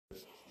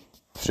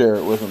share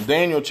it with them.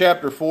 Daniel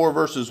chapter 4,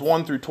 verses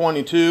 1 through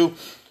 22.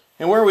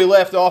 And where we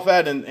left off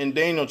at in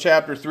Daniel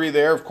chapter 3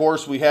 there, of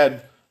course, we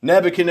had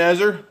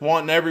Nebuchadnezzar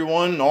wanting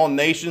everyone, all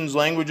nations,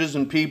 languages,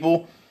 and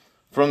people,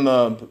 from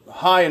the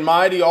high and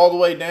mighty all the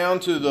way down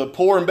to the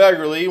poor and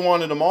beggarly. He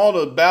wanted them all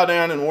to bow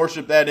down and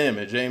worship that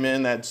image,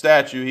 amen, that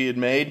statue he had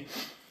made.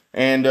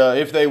 And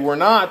if they were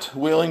not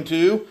willing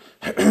to,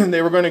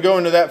 they were going to go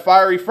into that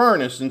fiery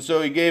furnace. And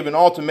so he gave an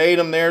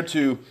ultimatum there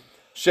to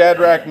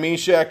Shadrach,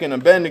 Meshach, and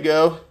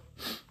Abednego,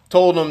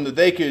 told them that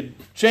they could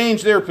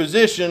change their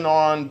position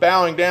on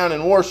bowing down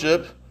and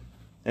worship,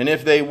 and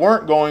if they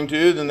weren't going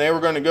to, then they were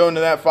going to go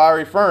into that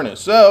fiery furnace.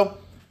 So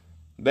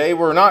they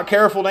were not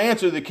careful to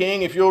answer the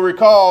king, if you'll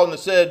recall, and they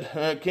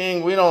said,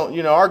 King, we don't,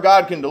 our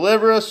God can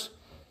deliver us.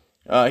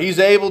 He's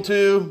able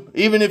to.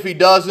 Even if he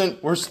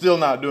doesn't, we're still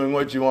not doing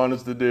what you want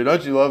us to do.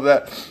 Don't you love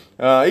that?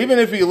 Even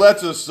if he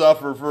lets us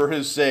suffer for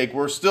his sake,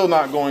 we're still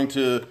not going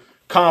to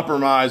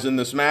compromise in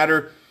this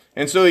matter.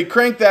 And so he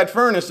cranked that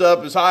furnace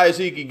up as high as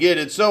he could get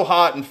it. So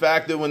hot, in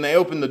fact, that when they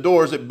opened the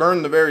doors, it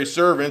burned the very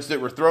servants that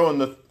were throwing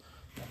the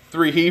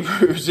 3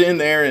 Hebrews in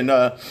there.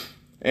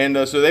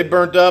 And so they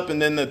burnt up,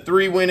 and then the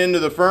 3 went into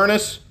the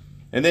furnace.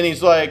 And then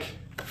he's like,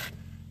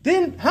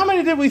 then how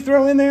many did we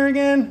throw in there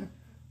again?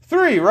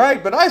 3,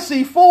 right? But I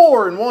see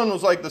 4, and 1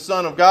 was like the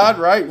Son of God,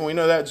 right? And we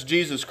know that's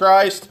Jesus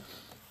Christ.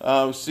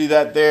 We see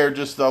that there.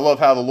 I love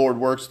how the Lord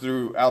works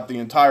throughout the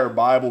entire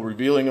Bible,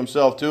 revealing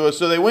himself to us.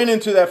 So they went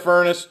into that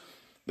furnace.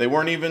 They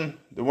weren't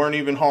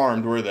even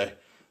harmed, were they?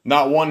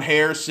 Not one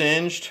hair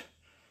singed.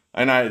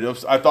 And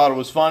I thought it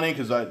was funny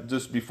because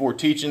just before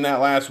teaching that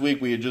last week,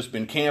 we had just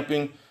been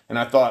camping, and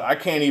I thought I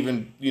can't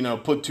even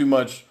put too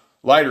much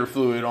lighter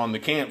fluid on the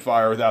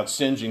campfire without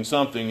singeing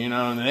something,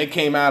 And they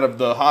came out of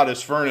the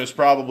hottest furnace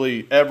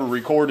probably ever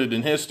recorded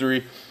in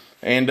history,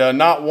 and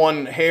not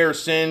one hair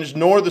singed,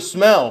 nor the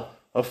smell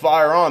of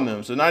fire on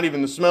them. So not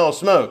even the smell of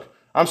smoke.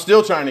 I'm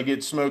still trying to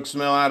get smoke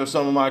smell out of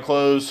some of my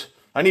clothes.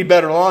 I need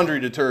better laundry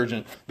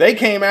detergent. They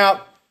came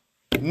out,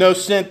 no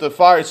scent of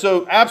fire.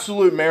 So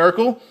absolute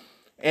miracle.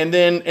 And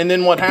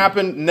then what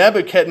happened?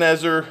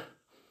 Nebuchadnezzar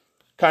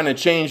kind of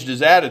changed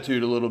his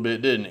attitude a little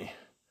bit, didn't he?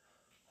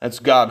 That's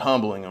God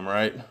humbling him,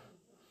 right?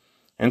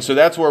 And so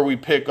that's where we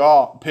pick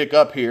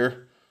up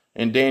here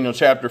in Daniel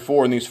chapter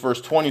 4 in these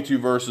first 22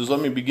 verses. Let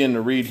me begin to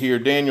read here.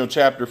 Daniel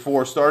chapter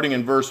 4, starting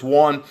in verse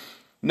 1.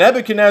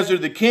 Nebuchadnezzar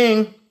the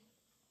king,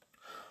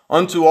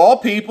 unto all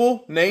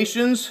people,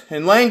 nations,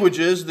 and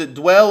languages that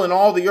dwell in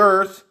all the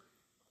earth,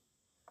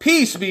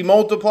 peace be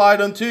multiplied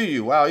unto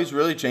you. Wow, he's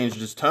really changed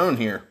his tone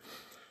here.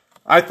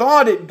 I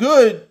thought it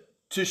good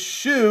to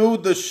shew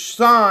the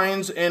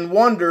signs and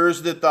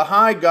wonders that the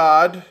high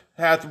God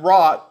hath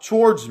wrought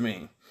towards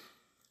me.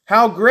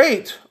 How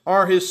great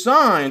are his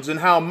signs, and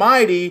how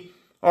mighty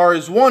are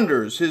his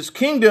wonders. His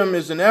kingdom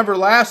is an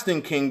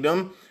everlasting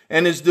kingdom,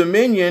 and his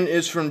dominion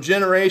is from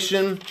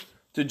generation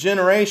to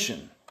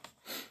generation.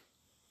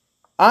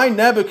 I,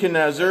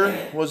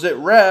 Nebuchadnezzar, was at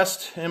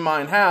rest in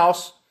mine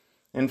house,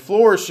 and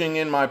flourishing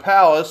in my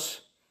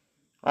palace.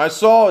 I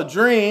saw a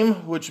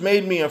dream which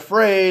made me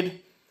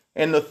afraid,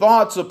 and the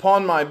thoughts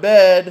upon my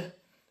bed,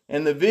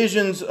 and the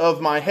visions of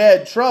my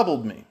head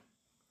troubled me.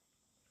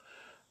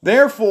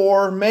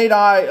 Therefore made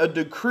I a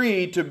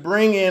decree to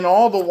bring in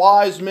all the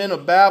wise men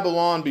of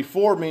Babylon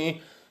before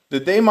me,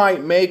 that they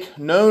might make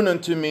known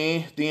unto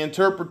me the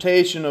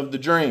interpretation of the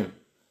dream.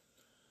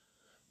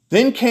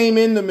 Then came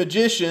in the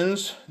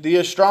magicians, the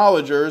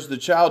astrologers, the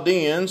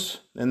Chaldeans,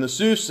 and the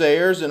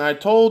soothsayers, and I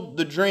told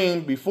the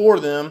dream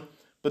before them,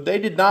 but they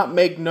did not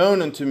make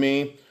known unto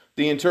me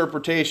the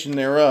interpretation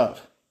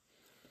thereof.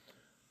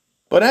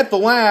 But at the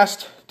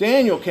last,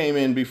 Daniel came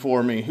in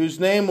before me, whose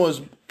name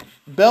was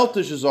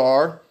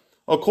Belteshazzar,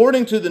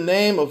 according to the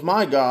name of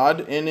my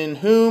God, and in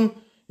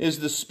whom is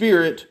the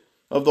spirit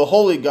of the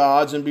holy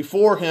gods. And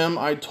before him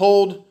I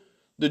told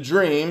the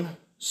dream,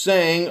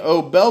 saying,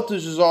 O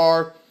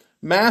Belteshazzar,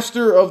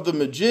 master of the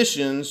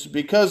magicians,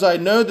 because I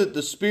know that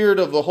the spirit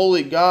of the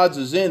holy gods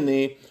is in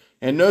thee,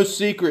 and no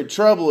secret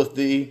troubleth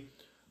thee,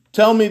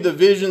 tell me the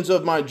visions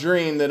of my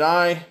dream that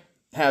I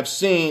have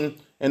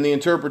seen, and the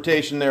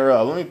interpretation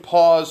thereof. Let me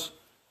pause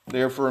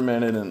there for a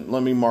minute, and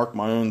let me mark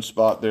my own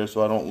spot there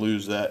so I don't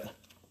lose that.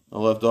 I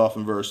left off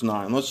in verse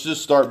 9. Let's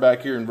just start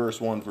back here in verse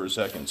 1 for a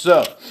second.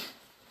 So,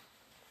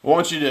 I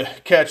want you to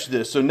catch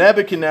this. So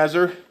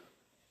Nebuchadnezzar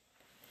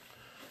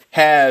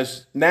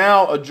he's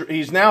now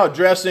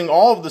addressing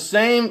all of the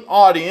same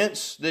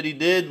audience that he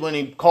did when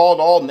he called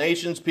all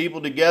nations, people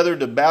together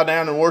to bow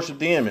down and worship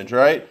the image,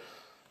 right?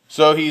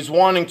 So he's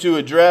wanting to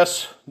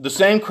address the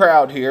same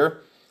crowd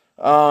here.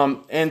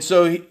 And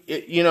so,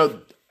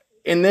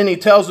 and then he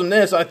tells them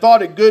this, I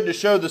thought it good to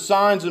show the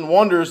signs and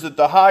wonders that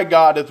the high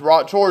God hath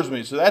wrought towards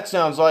me. So that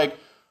sounds like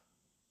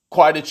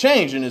quite a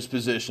change in his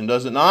position,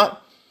 does it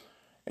not?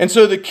 And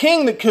so the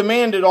king that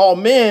commanded all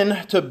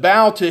men to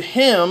bow to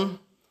him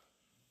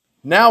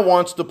now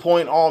wants to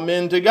point all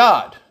men to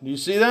God. Do you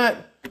see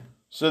that?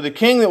 So the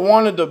king that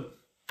wanted to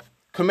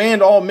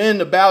command all men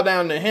to bow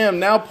down to him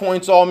now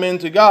points all men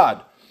to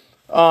God.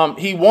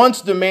 He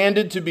once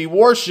demanded to be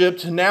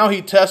worshipped. Now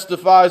he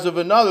testifies of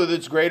another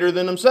that's greater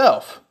than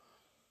himself.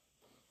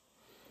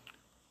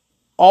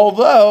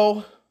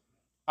 Although,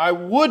 I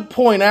would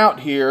point out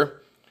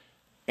here,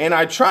 and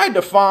I tried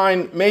to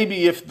find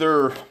maybe if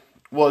there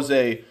was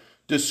a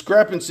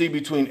discrepancy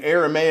between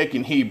Aramaic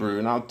and Hebrew,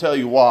 and I'll tell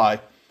you why.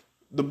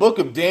 The book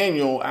of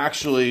Daniel,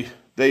 actually,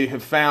 they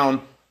have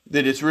found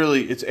that it's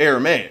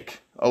Aramaic.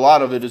 A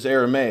lot of it is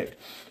Aramaic.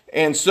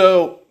 And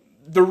so,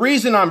 the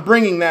reason I'm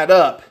bringing that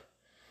up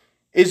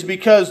is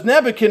because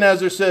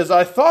Nebuchadnezzar says,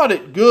 I thought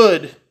it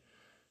good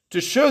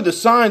to show the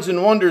signs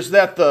and wonders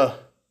that the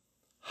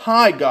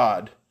high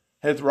God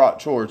hath wrought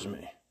towards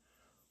me.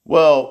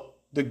 Well,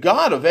 the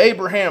God of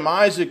Abraham,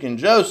 Isaac, and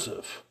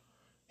Joseph,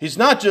 he's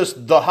not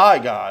just the high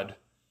God.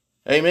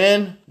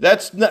 Amen?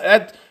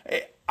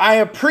 I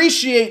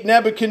appreciate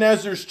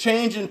Nebuchadnezzar's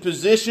change in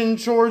position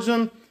towards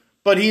him,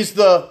 but he's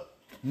the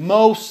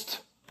most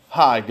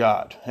high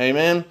God.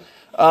 Amen?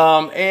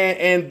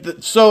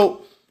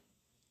 So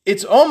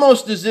it's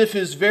almost as if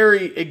his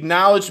very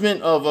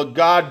acknowledgement of a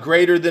God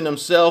greater than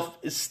himself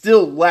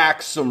still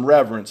lacks some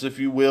reverence, if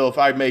you will, if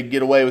I may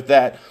get away with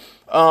that.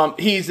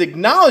 He's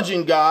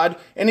acknowledging God,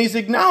 and he's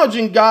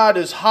acknowledging God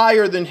as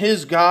higher than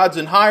his gods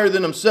and higher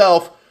than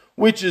himself,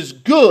 which is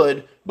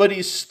good, but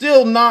he's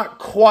still not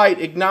quite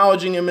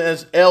acknowledging him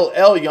as El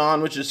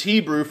Elyon, which is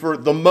Hebrew for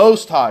the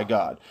Most High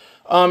God.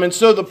 And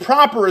so the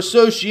proper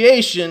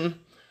association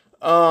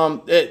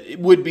it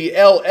would be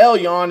El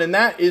Elyon, and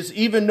that is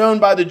even known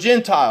by the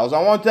Gentiles.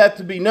 I want that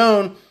to be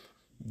known.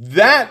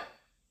 That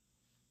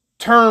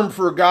term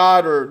for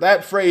God, or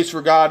that phrase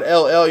for God,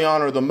 El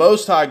Elyon, or the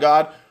Most High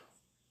God,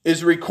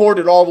 is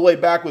recorded all the way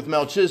back with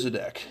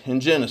Melchizedek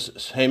in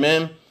Genesis.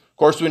 Amen? Of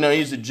course, we know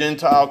he's a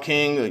Gentile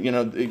king,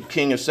 the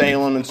king of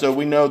Salem, and so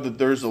we know that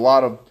there's a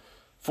lot of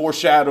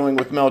foreshadowing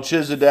with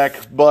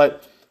Melchizedek,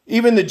 but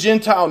even the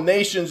Gentile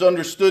nations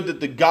understood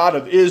that the God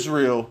of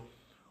Israel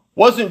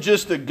wasn't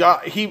just the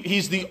God,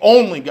 he's the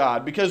only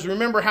God. Because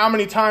remember how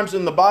many times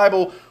in the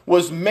Bible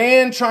was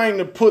man trying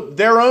to put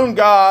their own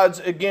gods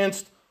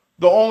against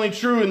the only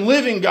true and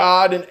living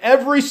God, and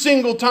every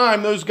single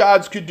time those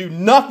gods could do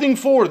nothing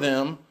for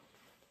them.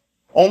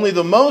 Only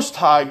the Most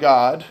High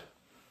God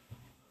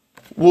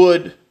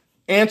would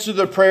answer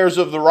the prayers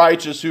of the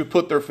righteous who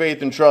put their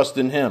faith and trust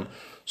in him.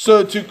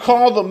 So to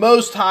call the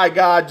Most High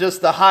God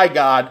just the High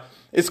God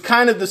is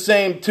kind of the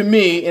same to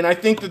me, and I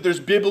think that there's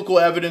biblical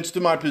evidence to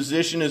my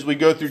position as we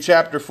go through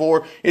chapter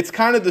 4. It's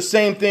kind of the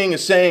same thing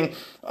as saying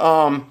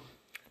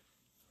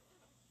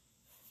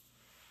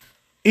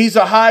he's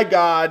a high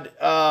God,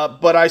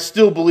 but I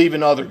still believe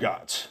in other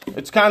gods.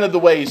 It's kind of the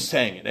way he's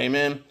saying it,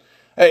 amen?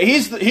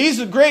 He's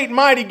a great and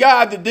mighty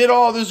God that did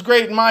all these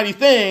great and mighty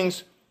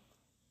things,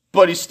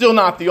 but he's still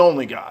not the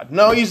only God.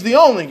 No, he's the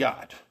only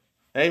God,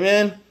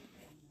 amen?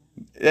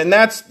 And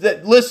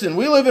listen,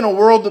 we live in a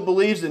world that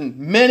believes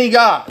in many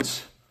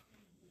gods,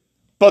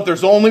 but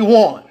there's only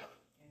one.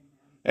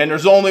 And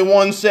there's only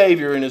one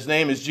Savior, and his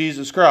name is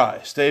Jesus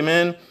Christ.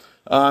 Amen?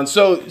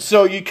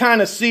 So you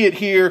kind of see it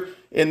here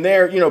in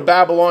their,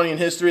 Babylonian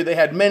history. They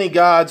had many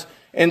gods.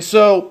 And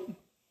so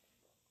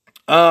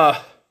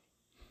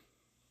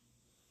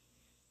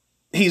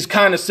he's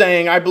kind of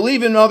saying, I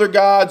believe in other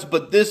gods,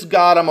 but this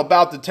God I'm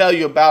about to tell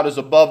you about is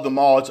above them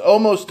all. It's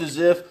almost as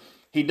if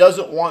he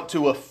doesn't want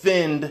to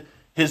offend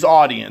his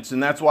audience,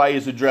 and that's why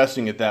he's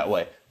addressing it that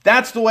way.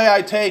 That's the way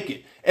I take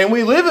it. And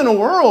we live in a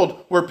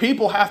world where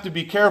people have to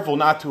be careful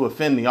not to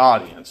offend the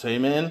audience.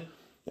 Amen?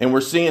 And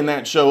we're seeing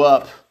that show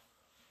up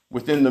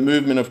within the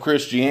movement of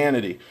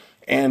Christianity.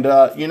 And,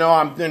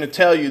 I'm going to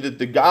tell you that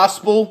the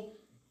gospel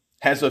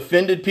has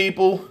offended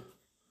people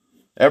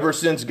ever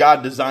since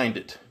God designed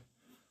it.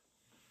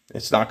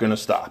 It's not going to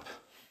stop.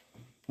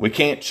 We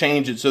can't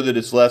change it so that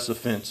it's less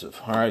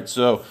offensive. All right,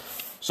 so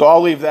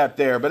I'll leave that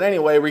there. But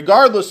anyway,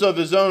 regardless of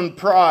his own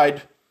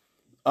pride,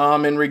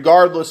 and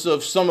regardless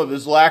of some of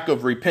his lack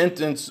of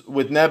repentance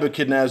with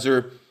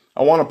Nebuchadnezzar,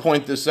 I want to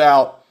point this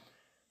out.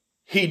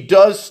 He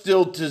does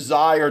still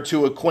desire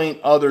to acquaint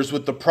others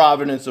with the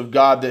providence of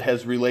God that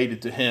has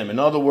related to him. In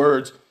other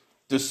words,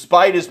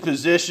 despite his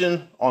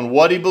position on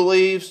what he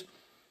believes,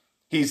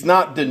 he's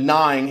not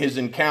denying his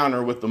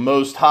encounter with the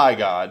Most High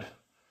God.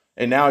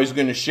 And now he's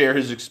going to share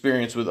his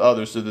experience with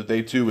others so that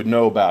they too would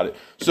know about it.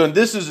 So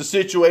this is a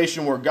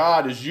situation where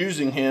God is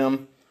using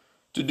him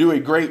to do a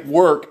great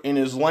work in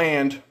his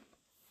land.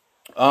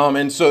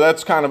 And so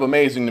that's kind of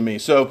amazing to me.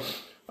 So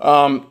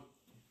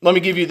let me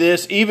give you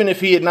this. Even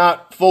if he had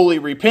not fully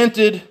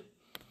repented,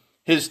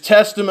 his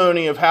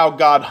testimony of how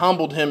God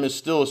humbled him is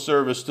still a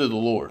service to the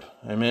Lord.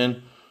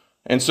 Amen.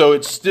 And so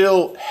it's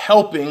still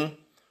helping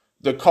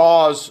the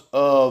cause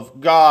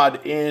of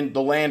God in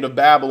the land of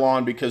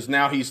Babylon, because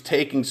now he's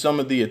taking some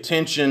of the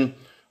attention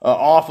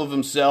off of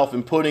himself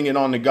and putting it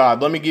on to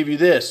God. Let me give you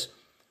this.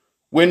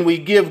 When we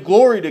give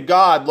glory to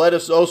God, let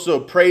us also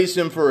praise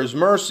him for his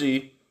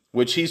mercy,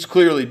 which he's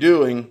clearly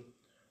doing,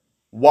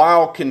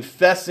 while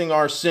confessing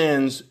our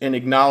sins and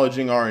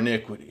acknowledging our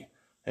iniquity.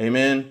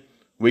 Amen.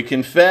 We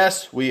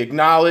confess, we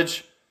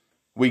acknowledge,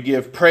 we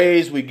give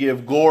praise, we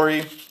give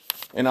glory.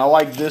 And I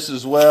like this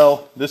as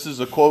well. This is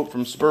a quote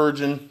from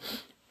Spurgeon.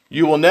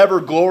 You will never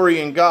glory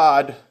in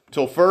God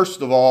till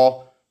first of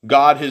all,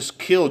 God has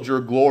killed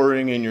your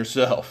glorying in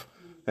yourself.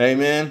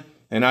 Amen.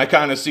 And I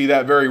kind of see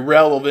that very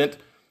relevant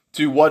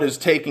to what is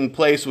taking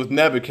place with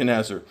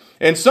Nebuchadnezzar.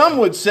 And some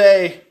would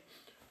say,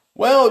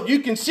 well, you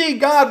can see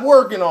God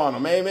working on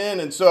him. Amen.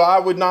 And so I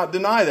would not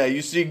deny that.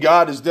 You see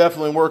God is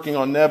definitely working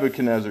on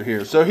Nebuchadnezzar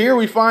here. So here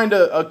we find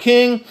a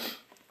king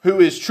who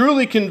is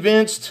truly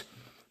convinced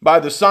by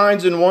the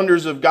signs and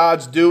wonders of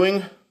God's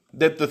doing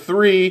that the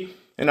three,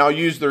 and I'll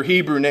use their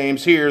Hebrew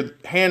names here,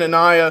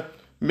 Hananiah,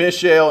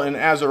 Mishael, and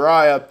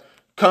Azariah,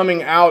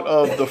 coming out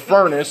of the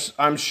furnace,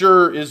 I'm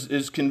sure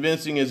is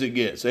convincing as it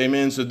gets.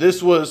 Amen. So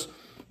this was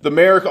the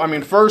miracle. I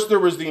mean, first there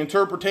was the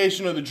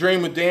interpretation of the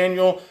dream with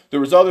Daniel. There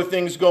was other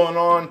things going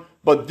on.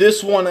 But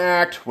this one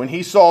act, when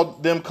he saw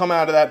them come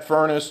out of that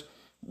furnace,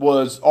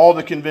 was all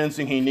the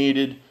convincing he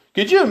needed.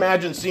 Could you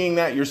imagine seeing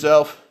that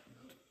yourself?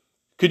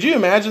 Could you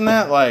imagine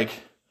that? Like,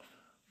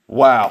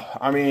 wow.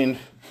 I mean,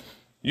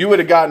 you would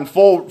have gotten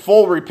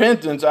full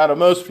repentance out of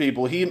most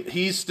people.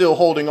 He's still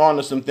holding on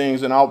to some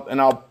things, and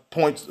I'll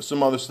point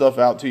some other stuff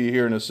out to you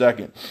here in a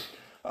second.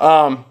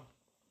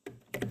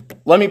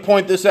 Let me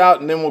point this out,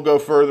 and then we'll go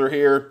further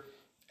here.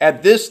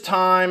 At this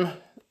time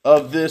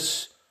of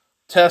this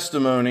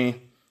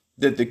testimony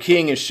that the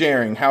king is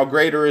sharing, how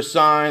great are his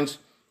signs,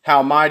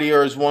 how mighty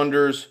are his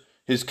wonders.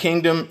 His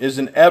kingdom is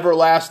an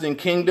everlasting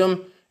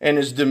kingdom, and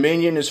his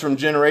dominion is from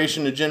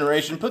generation to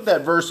generation. Put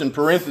that verse in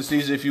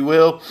parentheses, if you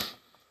will.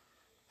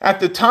 At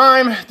the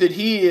time that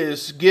he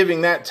is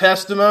giving that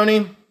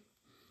testimony,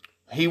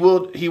 he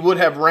would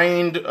have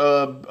reigned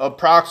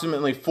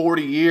approximately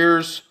 40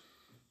 years.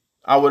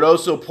 I would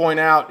also point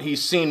out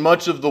he's seen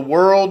much of the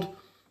world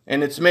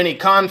and its many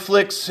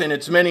conflicts and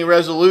its many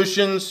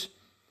resolutions,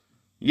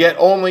 yet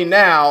only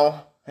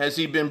now has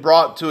he been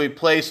brought to a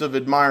place of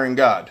admiring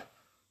God.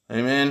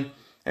 Amen.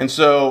 And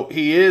so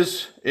he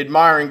is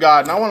admiring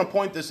God. And I want to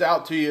point this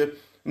out to you,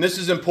 and this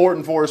is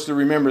important for us to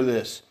remember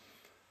this.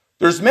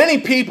 There's many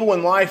people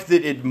in life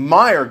that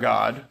admire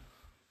God,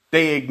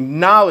 they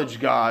acknowledge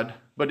God,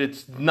 but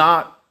it's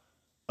not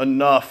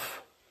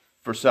enough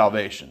for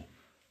salvation.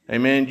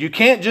 Amen. You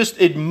can't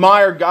just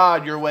admire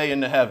God your way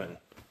into heaven.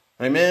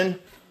 Amen.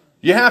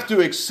 You have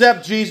to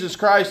accept Jesus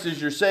Christ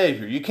as your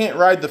Savior. You can't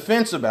ride the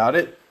fence about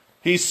it.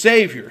 He's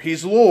Savior.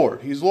 He's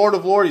Lord. He's Lord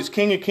of Lords. He's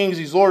King of Kings.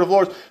 He's Lord of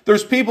Lords.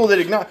 There's people that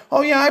acknowledge,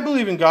 oh yeah, I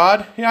believe in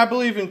God. Yeah, I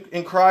believe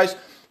in Christ.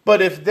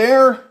 But if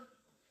the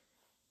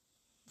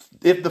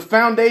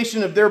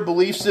foundation of their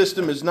belief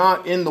system is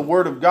not in the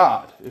Word of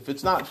God, if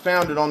it's not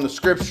founded on the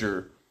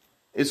Scripture,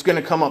 it's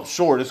going to come up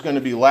short. It's going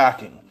to be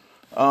lacking.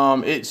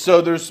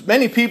 So there's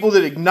many people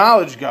that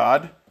acknowledge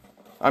God.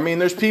 I mean,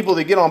 there's people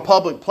that get on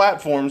public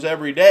platforms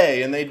every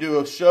day and they do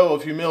a show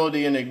of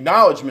humility and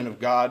acknowledgement of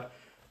God.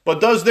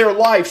 But does their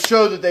life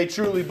show that they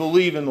truly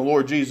believe in the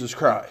Lord Jesus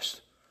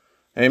Christ?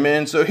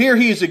 Amen. So here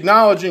he's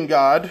acknowledging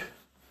God,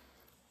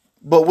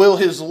 but will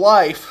his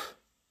life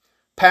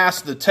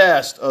pass the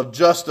test of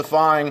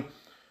justifying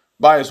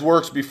by his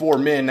works before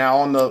men? Now,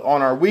 on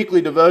our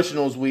weekly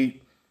devotionals,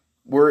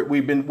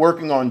 we've been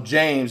working on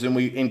James, and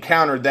we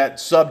encountered that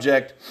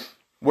subject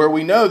where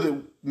we know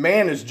that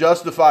man is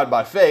justified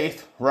by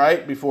faith,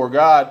 right, before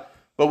God.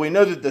 But we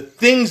know that the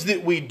things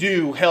that we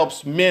do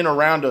helps men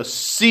around us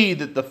see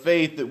that the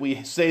faith that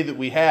we say that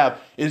we have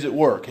is at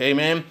work.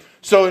 Amen.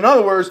 So in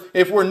other words,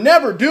 if we're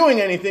never doing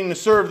anything to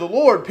serve the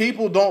Lord,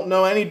 people don't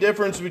know any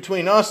difference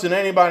between us and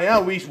anybody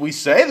else. We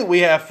say that we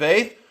have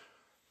faith,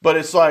 but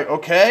it's like,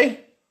 okay,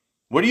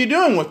 what are you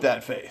doing with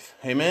that faith?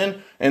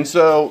 Amen. And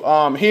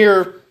so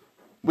here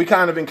we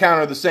kind of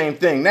encounter the same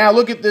thing. Now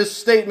look at this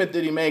statement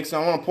that he makes.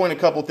 I want to point a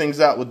couple things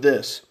out with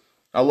this.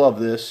 I love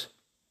this.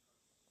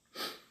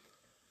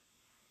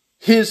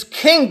 His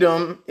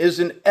kingdom is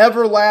an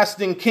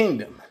everlasting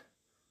kingdom,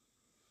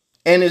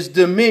 and his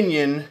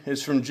dominion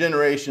is from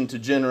generation to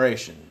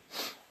generation.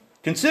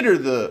 Consider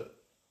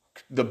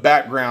the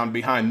background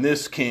behind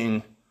this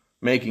king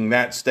making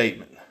that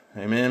statement.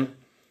 Amen.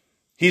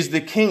 He's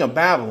the king of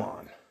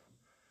Babylon.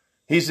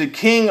 He's the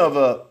king of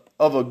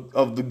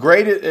the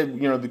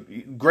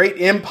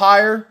great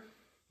empire,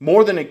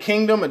 more than a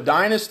kingdom, a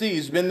dynasty.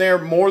 He's been there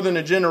more than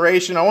a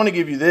generation. I want to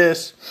give you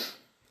this.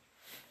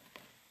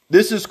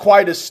 This is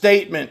quite a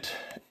statement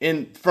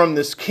from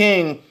this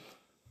king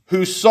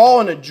who saw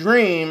in a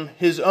dream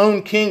his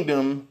own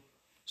kingdom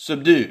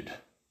subdued.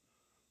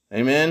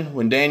 Amen.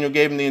 When Daniel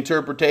gave him the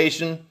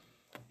interpretation,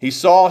 he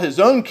saw his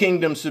own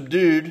kingdom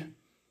subdued.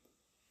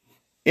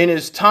 In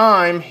his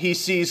time, he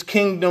sees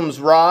kingdoms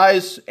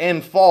rise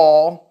and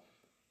fall,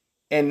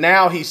 and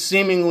now he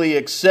seemingly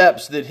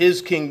accepts that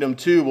his kingdom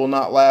too will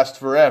not last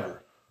forever.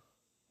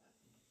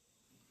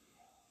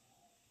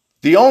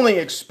 The only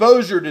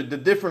exposure to the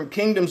different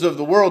kingdoms of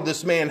the world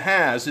this man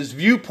has, his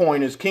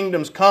viewpoint is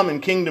kingdoms come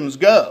and kingdoms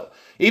go.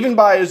 Even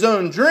by his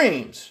own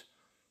dreams.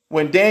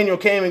 When Daniel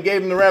came and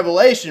gave him the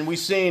revelation, we've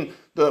seen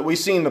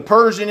the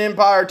Persian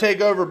Empire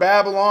take over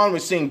Babylon.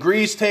 We've seen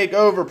Greece take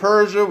over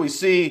Persia. We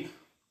see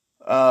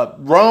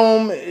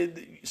Rome.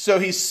 so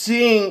he's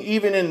seeing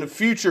even in the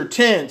future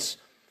tense,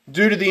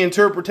 due to the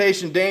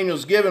interpretation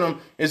Daniel's given him,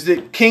 is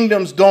that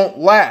kingdoms don't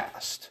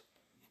last.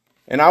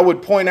 And I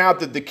would point out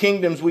that the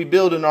kingdoms we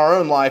build in our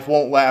own life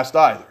won't last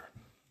either.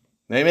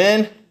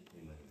 Amen?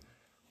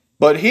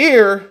 But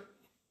here,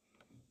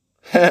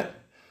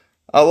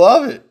 I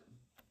love it.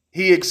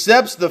 He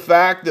accepts the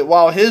fact that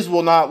while his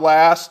will not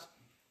last,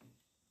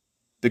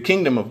 the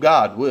kingdom of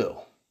God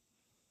will.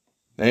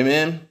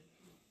 Amen?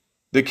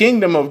 The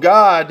kingdom of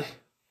God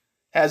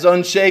has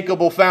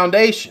unshakable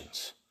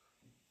foundations,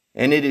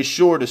 and it is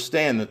sure to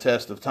stand the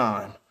test of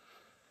time.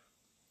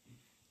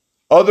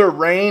 Other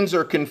reigns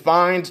are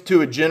confined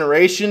to a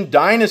generation,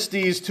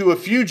 dynasties to a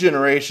few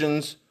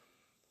generations,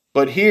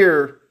 but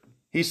here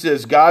he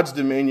says God's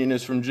dominion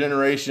is from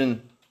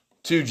generation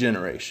to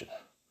generation.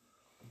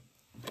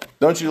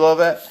 Don't you love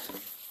that?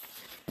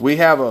 We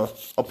have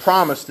a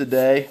promise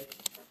today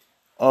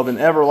of an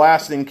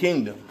everlasting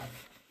kingdom.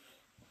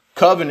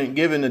 Covenant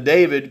given to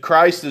David,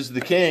 Christ is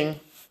the king.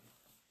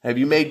 Have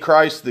you made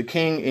Christ the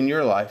king in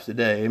your life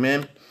today?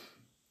 Amen?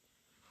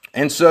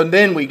 And so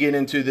then we get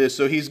into this.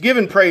 So he's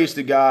given praise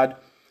to God.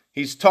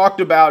 He's talked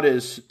about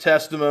his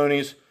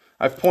testimonies.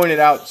 I've pointed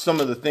out some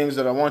of the things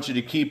that I want you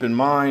to keep in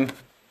mind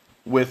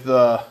with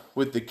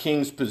the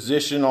king's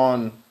position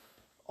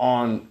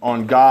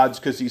on gods,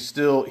 because he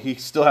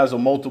still has a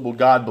multiple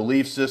God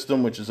belief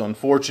system, which is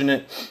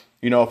unfortunate.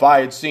 You know, if I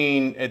had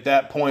seen at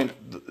that point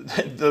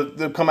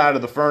the come out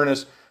of the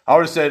furnace, I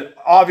would have said,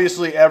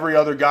 obviously every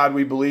other God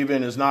we believe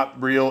in is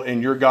not real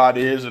and your God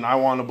is, and I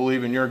want to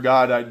believe in your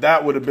God.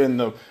 That would have been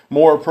the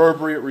more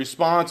appropriate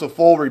response, of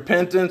full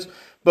repentance.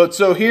 But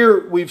so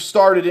here we've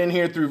started in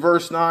here through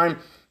verse 9.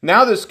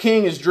 Now this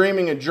king is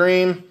dreaming a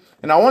dream,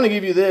 and I want to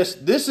give you this.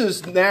 This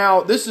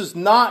is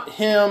not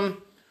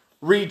him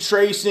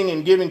retracing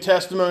and giving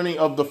testimony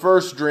of the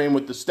first dream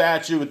with the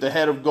statue with the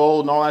head of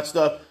gold and all that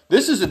stuff.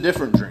 This is a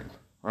different dream,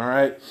 all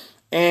right?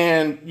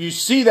 And you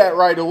see that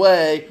right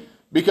away,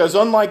 because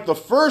unlike the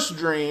first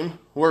dream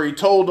where he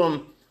told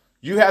him,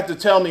 you have to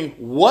tell me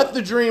what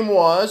the dream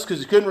was, because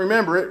he couldn't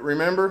remember it,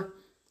 remember?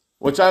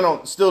 Which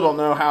I still don't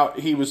know how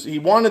he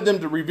wanted them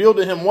to reveal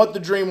to him what the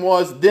dream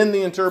was, then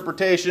the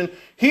interpretation.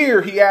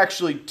 Here he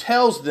actually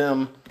tells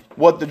them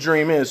what the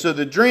dream is. So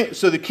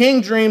the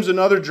king dreams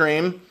another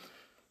dream.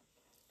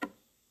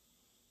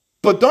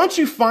 But don't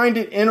you find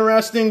it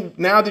interesting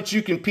now that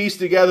you can piece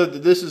together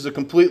that this is a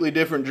completely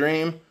different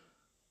dream?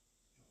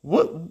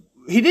 What?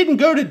 He didn't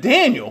go to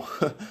Daniel.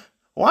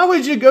 Why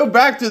would you go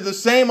back to the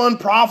same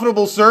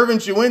unprofitable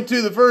servants you went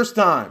to the first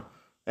time?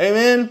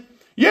 Amen?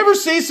 You ever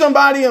see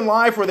somebody in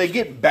life where they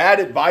get bad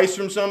advice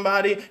from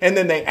somebody and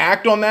then they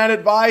act on that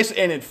advice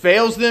and it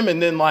fails them,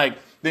 and then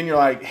you're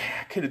like,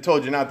 I could have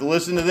told you not to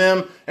listen to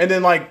them. And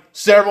then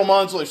several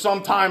months or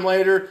some time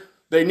later,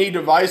 they need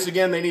advice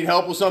again, they need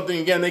help with something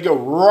again. They go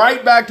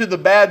right back to the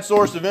bad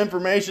source of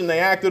information they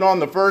acted on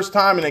the first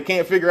time, and they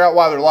can't figure out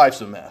why their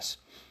life's a mess.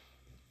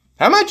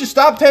 How about you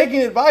stop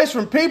taking advice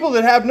from people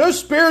that have no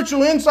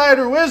spiritual insight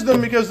or wisdom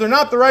because they're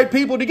not the right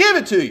people to give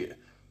it to you?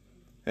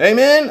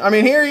 Amen? I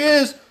mean, here he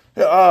is.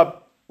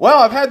 Well,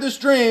 I've had this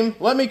dream.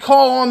 Let me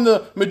call on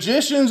the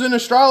magicians and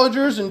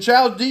astrologers and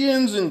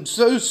Chaldeans and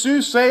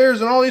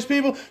soothsayers and all these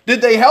people.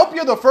 Did they help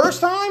you the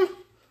first time?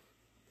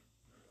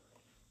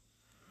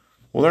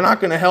 Well, they're not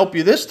going to help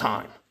you this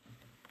time.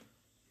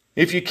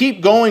 If you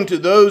keep going to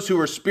those who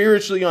are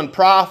spiritually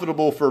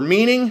unprofitable for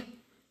meaning,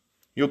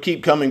 you'll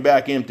keep coming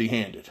back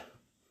empty-handed.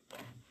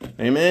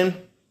 Amen?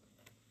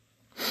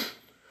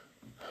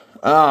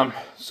 So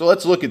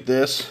let's look at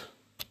this.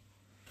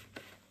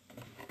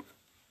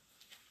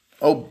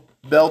 Oh,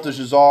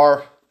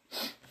 Belteshazzar,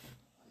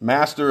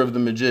 master of the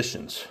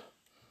magicians.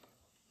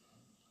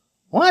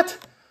 What?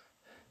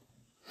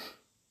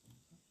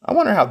 I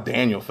wonder how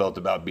Daniel felt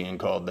about being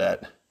called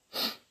that.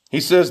 He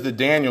says that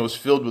Daniel is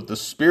filled with the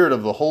spirit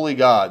of the holy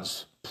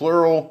gods.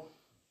 Plural,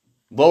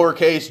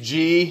 lowercase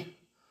g.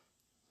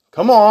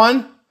 Come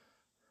on.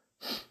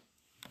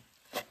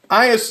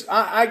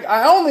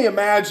 I only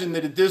imagine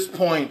that at this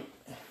point,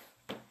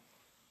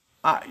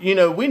 we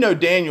know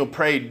Daniel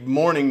prayed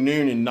morning,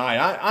 noon, and night.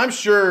 I'm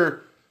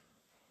sure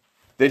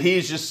that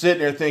he's just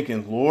sitting there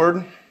thinking,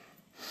 Lord,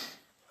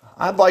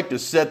 I'd like to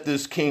set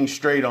this king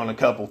straight on a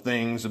couple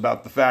things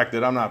about the fact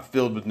that I'm not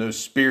filled with no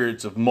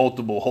spirits of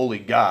multiple holy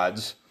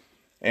gods,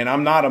 and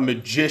I'm not a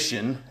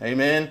magician.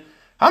 Amen.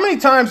 How many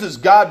times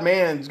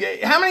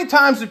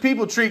do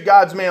people treat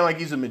God's man like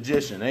he's a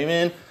magician?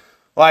 Amen.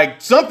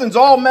 Like something's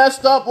all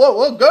messed up.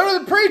 Well, go to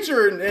the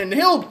preacher and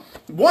he'll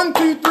 1,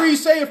 2, 3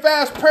 say a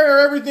fast prayer.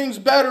 Everything's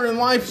better and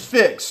life's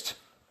fixed.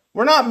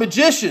 We're not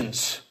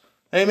magicians.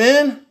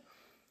 Amen.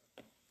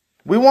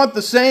 We want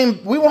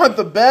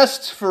the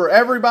best for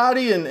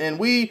everybody, and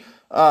we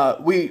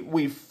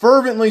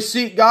fervently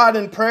seek God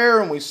in prayer,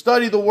 and we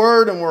study the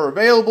Word, and we're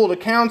available to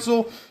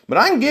counsel. But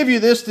I can give you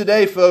this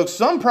today, folks.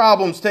 Some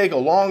problems take a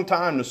long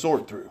time to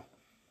sort through.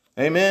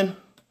 Amen.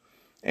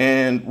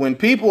 And when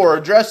people are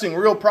addressing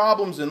real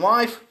problems in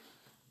life,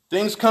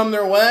 things come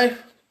their way.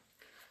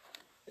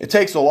 It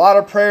takes a lot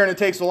of prayer and it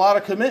takes a lot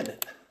of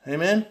commitment.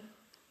 Amen.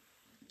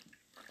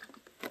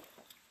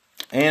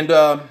 And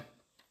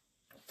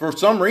for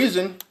some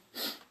reason,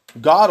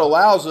 God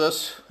allows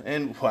us,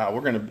 and wow,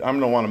 I'm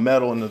gonna want to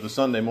meddle into the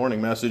Sunday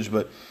morning message,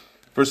 but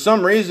for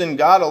some reason,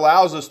 God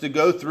allows us to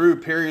go through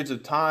periods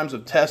of times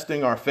of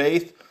testing our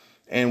faith,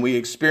 and we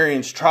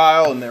experience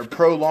trial, and they're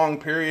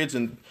prolonged periods,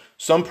 and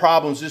some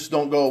problems just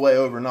don't go away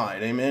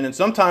overnight. Amen. And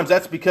sometimes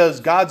that's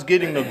because God's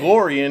getting the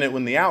glory in it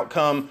when the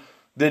outcome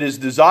that is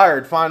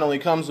desired finally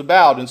comes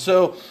about. And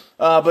so,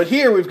 but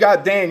here we've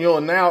got Daniel,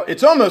 and now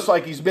it's almost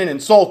like he's been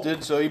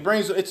insulted. So he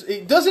brings,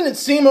 doesn't it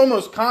seem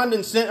almost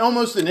condescending,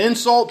 almost an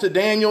insult to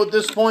Daniel at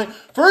this point?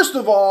 First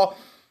of all,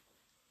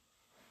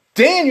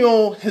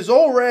 Daniel has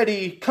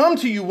already come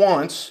to you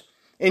once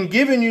and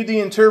given you the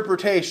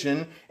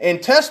interpretation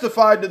and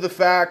testified to the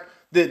fact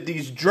that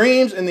these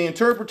dreams and the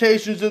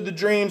interpretations of the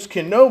dreams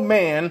can no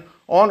man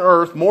on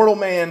earth, mortal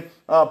man,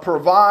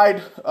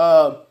 provide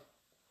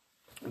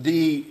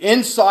the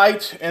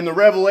insight and the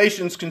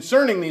revelations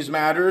concerning these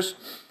matters,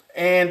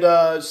 and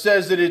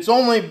says that it's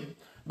only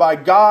by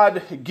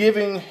God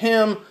giving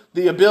him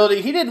the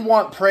ability. He didn't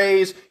want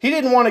praise. He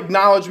didn't want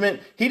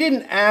acknowledgement. He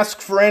didn't ask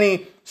for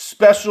any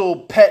special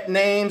pet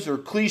names or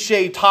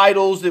cliche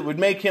titles that would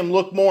make him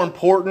look more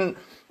important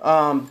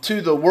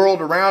to the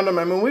world around him.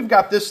 I mean, we've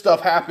got this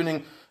stuff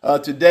happening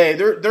today.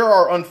 There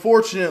are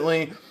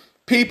unfortunately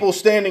people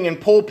standing in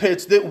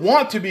pulpits that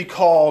want to be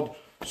called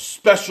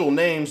special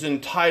names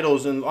and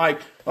titles, and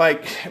like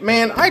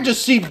man, I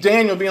just see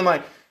Daniel being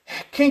like,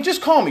 "Can you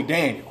just call me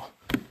Daniel?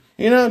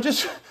 You know,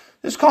 just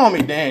call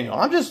me Daniel.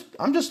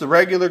 I'm just a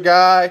regular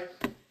guy,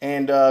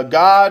 and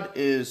God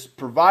is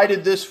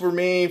provided this for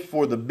me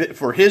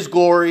for His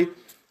glory."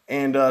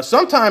 And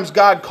sometimes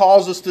God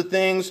calls us to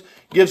things,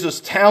 gives us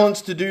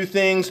talents to do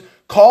things,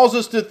 calls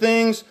us to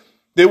things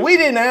that we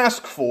didn't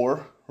ask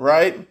for,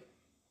 right?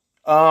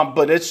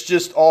 But it's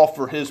just all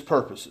for His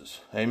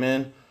purposes.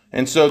 Amen.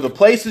 And so the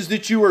places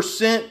that you're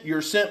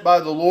sent by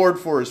the Lord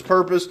for His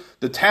purpose.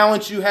 The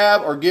talents you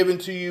have are given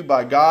to you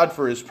by God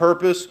for His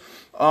purpose.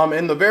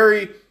 And the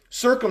very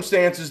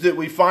circumstances that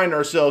we find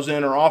ourselves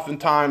in are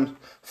oftentimes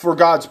for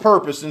God's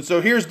purpose. And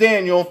so here's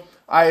Daniel.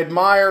 I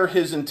admire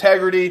his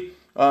integrity.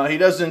 He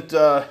doesn't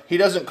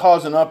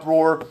cause an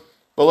uproar.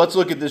 But let's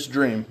look at this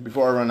dream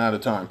before I run out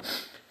of time.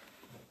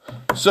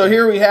 So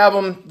here we have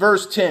him,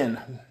 verse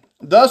 10.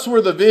 Thus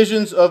were the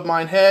visions of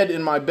mine head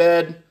in my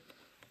bed.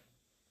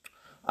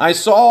 I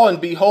saw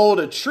and behold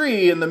a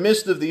tree in the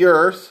midst of the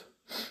earth,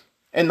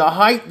 and the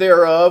height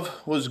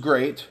thereof was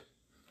great.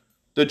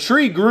 The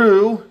tree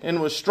grew and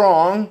was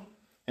strong,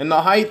 and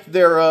the height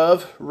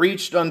thereof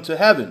reached unto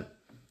heaven,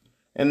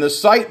 and the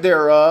sight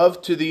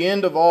thereof to the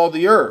end of all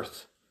the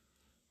earth.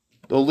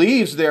 The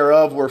leaves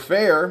thereof were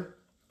fair,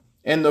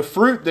 and the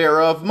fruit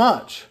thereof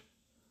much,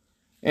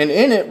 and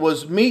in it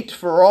was meat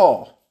for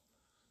all.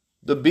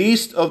 The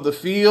beast of the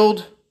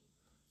field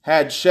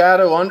had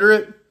shadow under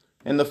it,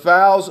 and the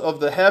fowls of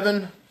the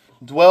heaven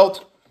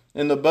dwelt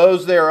in the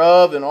boughs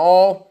thereof, and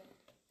all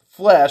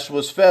flesh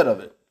was fed of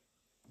it.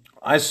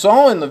 I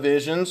saw in the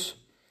visions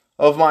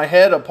of my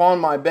head upon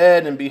my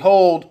bed, and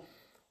behold,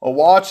 a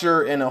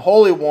watcher and a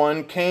holy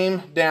one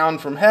came down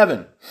from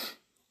heaven.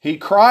 He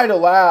cried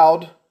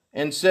aloud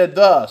and said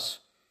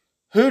thus,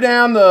 Hew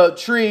down the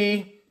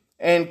tree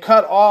and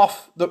cut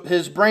off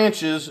his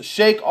branches,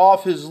 shake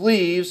off his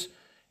leaves,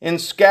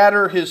 and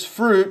scatter his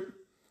fruit.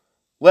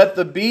 Let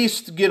the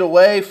beast get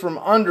away from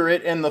under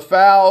it, and the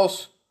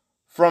fowls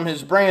from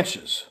his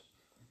branches.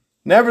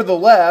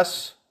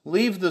 Nevertheless,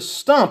 leave the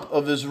stump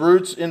of his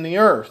roots in the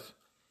earth,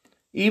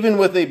 even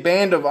with a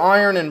band of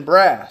iron and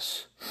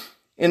brass,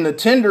 in the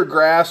tender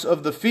grass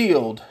of the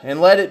field, and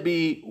let it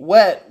be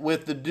wet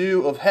with the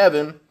dew of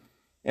heaven,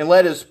 and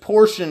let his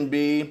portion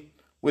be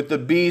with the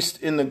beast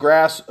in the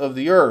grass of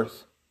the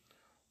earth.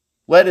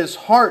 Let his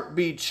heart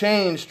be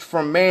changed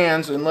from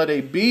man's, and let a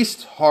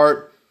beast's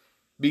heart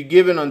be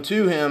given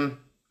unto him,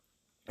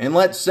 and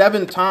let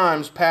 7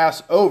 times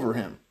pass over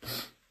him.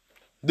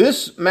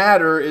 This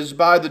matter is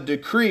by the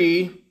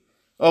decree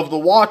of the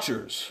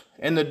watchers,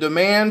 and the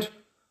demand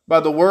by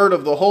the word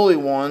of the holy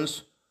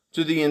ones,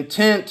 to the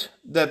intent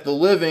that the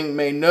living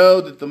may know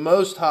that the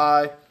Most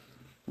High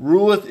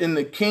ruleth in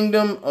the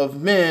kingdom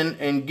of men,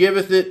 and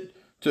giveth it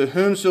to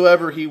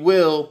whomsoever He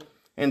will,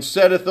 and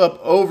setteth up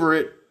over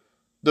it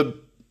the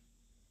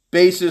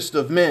basest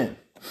of men.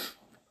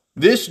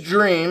 This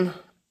dream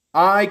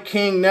I,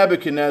 King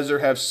Nebuchadnezzar,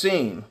 have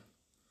seen.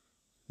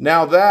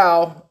 Now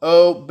thou,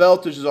 O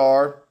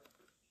Belteshazzar,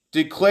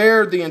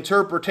 declare the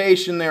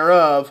interpretation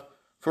thereof,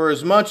 for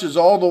as much as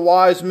all the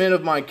wise men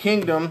of my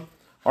kingdom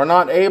are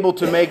not able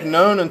to make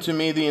known unto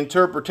me the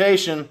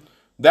interpretation,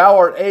 thou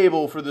art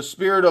able, for the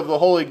spirit of the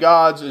holy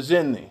gods is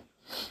in thee.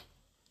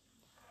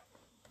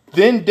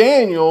 Then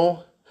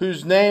Daniel,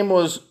 whose name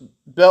was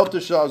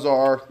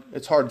Belteshazzar,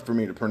 it's hard for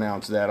me to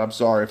pronounce that, I'm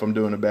sorry if I'm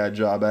doing a bad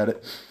job at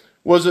it,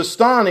 was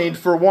astonished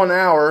for 1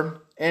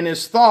 hour, and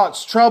his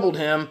thoughts troubled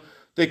him.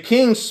 The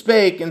king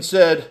spake and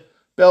said,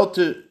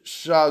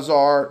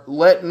 Belteshazzar,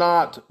 let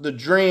not the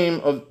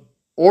dream of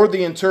or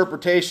the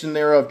interpretation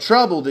thereof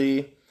trouble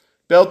thee.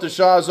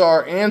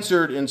 Belteshazzar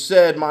answered and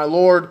said, My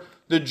lord,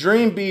 the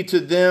dream be to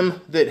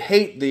them that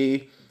hate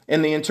thee,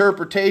 and the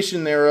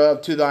interpretation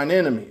thereof to thine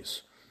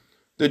enemies.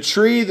 The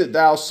tree that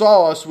thou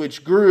sawest,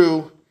 which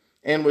grew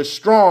and was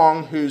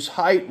strong, whose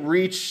height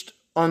reached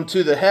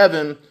unto the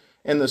heaven,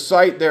 and the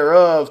sight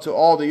thereof to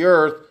all the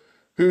earth,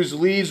 whose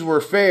leaves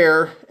were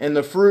fair, and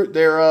the fruit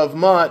thereof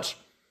much,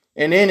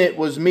 and in it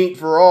was meat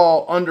for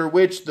all, under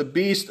which the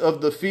beasts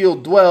of the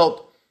field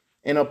dwelt,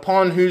 and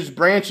upon whose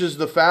branches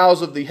the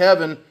fowls of the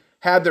heaven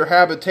had their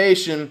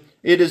habitation.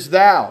 It is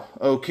thou,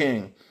 O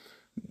king,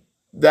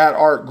 that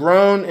art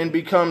grown and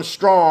become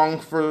strong,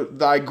 for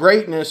thy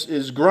greatness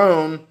is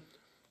grown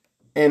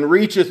and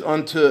reacheth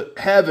unto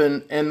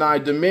heaven, and thy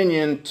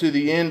dominion to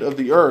the end of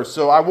the earth.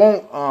 So I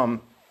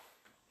won't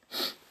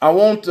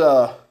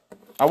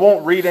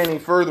read any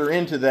further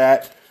into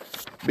that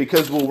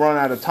because we'll run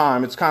out of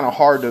time. It's kind of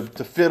hard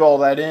to fit all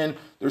that in.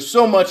 There's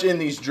so much in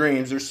these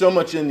dreams. There's so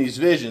much in these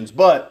visions.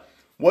 But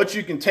what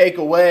you can take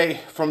away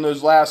from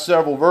those last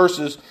several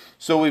verses.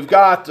 So we've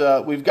got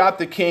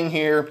the king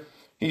here.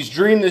 He's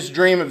dreamed this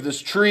dream of this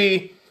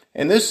tree,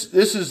 and this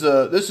is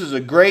a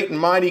great and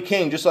mighty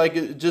king, just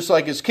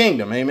like his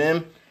kingdom.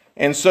 Amen.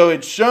 And so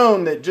it's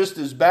shown that just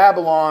as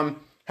Babylon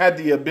had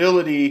the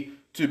ability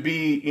to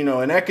be,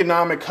 an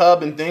economic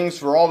hub and things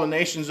for all the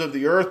nations of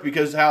the earth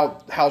because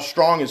how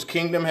strong his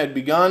kingdom had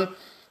begun.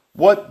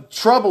 What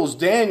troubles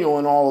Daniel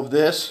in all of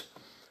this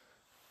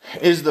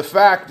is the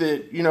fact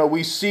that,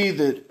 we see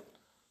that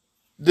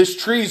this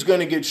tree is going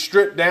to get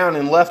stripped down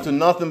and left to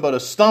nothing but a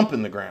stump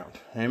in the ground.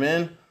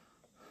 Amen.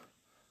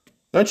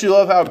 Don't you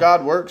love how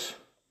God works?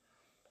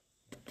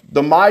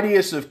 The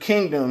mightiest of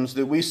kingdoms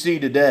that we see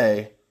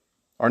today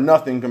are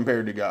nothing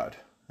compared to God.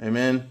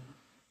 Amen.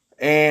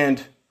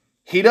 And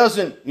He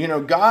doesn't,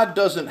 God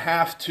doesn't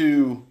have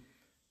to,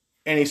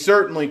 and He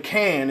certainly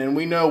can, and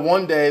we know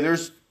one day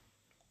there's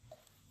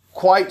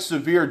quite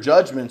severe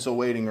judgments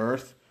awaiting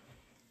earth,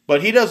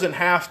 but He doesn't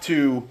have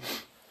to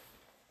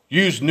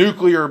use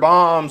nuclear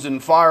bombs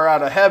and fire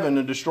out of heaven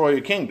to destroy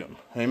a kingdom.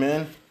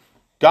 Amen.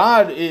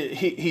 God,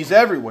 He's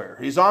everywhere.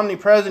 He's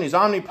omnipresent. He's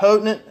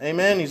omnipotent.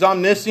 Amen. He's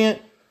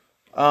omniscient.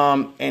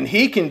 And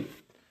He can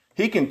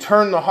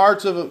turn the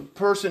hearts of a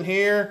person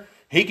here.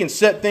 He can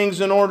set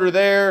things in order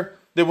there,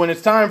 that when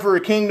it's time for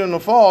a kingdom to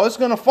fall, it's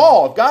going to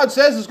fall. If God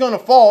says it's going to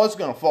fall, it's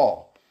going to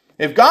fall.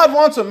 If God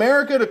wants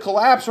America to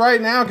collapse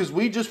right now because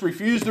we just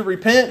refuse to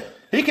repent,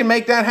 He can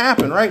make that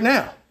happen right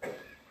now.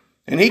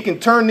 And He can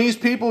turn these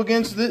people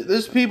against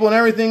this people and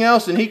everything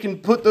else, and He can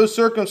put those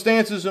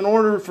circumstances in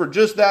order for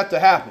just that to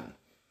happen.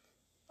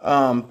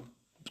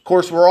 Of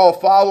course, we're all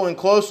following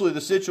closely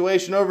the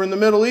situation over in the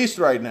Middle East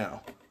right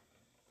now.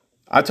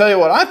 I tell you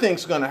what I think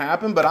is going to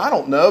happen, but I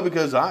don't know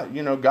because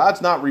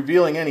God's not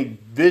revealing any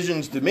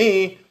visions to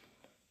me.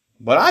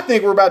 But I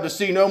think we're about to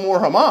see no more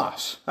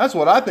Hamas. That's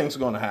what I think is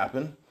going to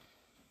happen.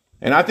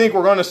 And I think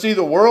we're going to see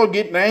the world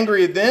getting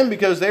angry at them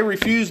because they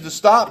refuse to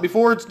stop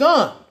before it's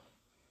done.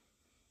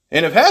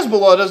 And if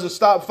Hezbollah doesn't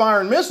stop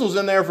firing missiles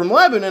in there from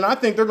Lebanon, I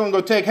think they're going to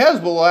go take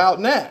Hezbollah out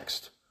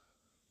next.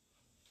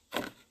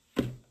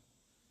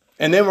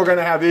 And then we're going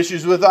to have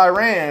issues with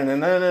Iran,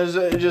 and then there's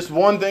just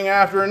one thing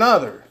after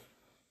another.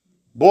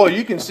 Boy,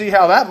 you can see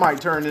how that might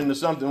turn into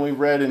something we've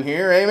read in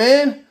here.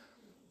 Amen?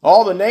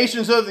 All the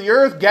nations of the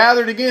earth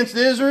gathered against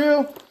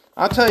Israel.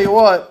 I'll tell you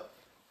what,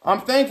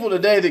 I'm thankful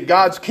today that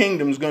God's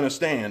kingdom is going to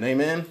stand.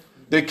 Amen?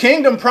 The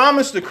kingdom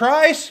promised to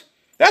Christ,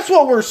 that's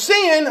what we're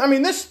seeing. I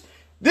mean,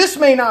 this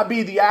may not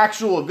be the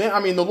actual event.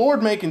 I mean, the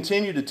Lord may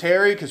continue to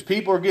tarry because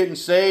people are getting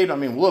saved. I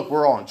mean, look,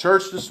 we're all in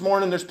church this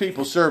morning. There's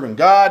people serving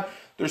God.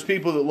 There's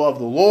people that love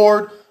the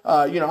Lord.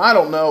 I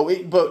don't know,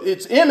 but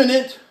it's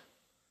imminent.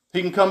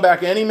 He can come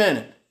back any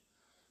minute.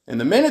 And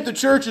the minute the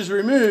church is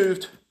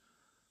removed,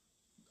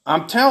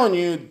 I'm telling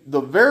you, the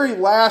very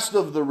last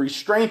of the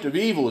restraint of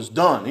evil is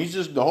done.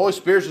 The Holy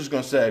Spirit's just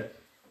going to say,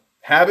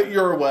 have it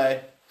your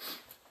way.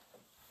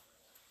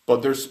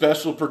 But there's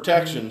special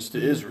protections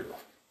to Israel.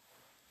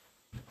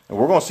 And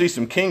we're going to see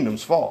some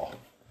kingdoms fall.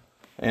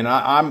 And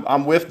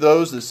I'm with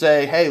those that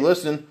say, hey,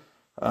 listen,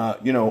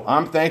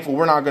 I'm thankful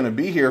we're not going to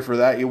be here for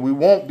that. We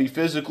won't be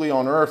physically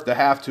on earth to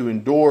have to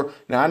endure.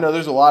 Now, I know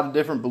there's a lot of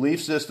different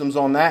belief systems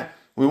on that.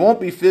 We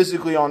won't be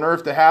physically on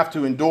earth to have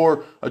to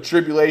endure a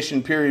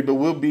tribulation period, but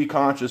we'll be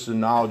conscious and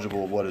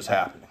knowledgeable of what is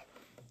happening.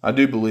 I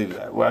do believe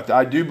that.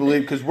 I do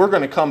believe because we're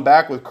going to come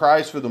back with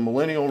Christ for the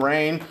millennial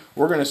reign.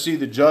 We're going to see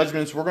the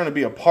judgments. We're going to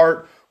be a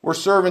part. We're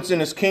servants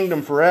in His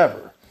kingdom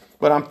forever.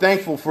 But I'm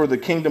thankful for the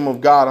kingdom of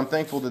God. I'm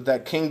thankful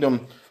that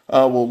kingdom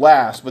will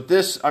last. But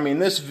this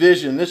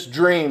vision, this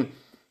dream,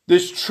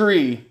 this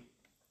tree,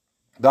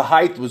 the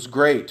height was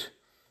great.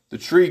 The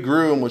tree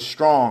grew and was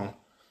strong,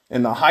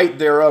 and the height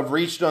thereof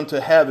reached unto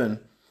heaven,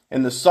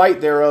 and the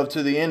sight thereof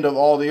to the end of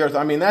all the earth.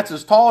 I mean, that's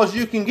as tall as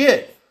you can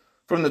get.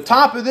 From the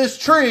top of this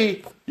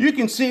tree, you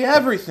can see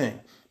everything.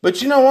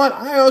 But you know what?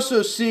 I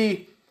also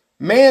see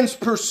man's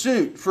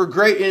pursuit for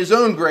his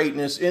own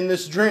greatness in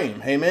this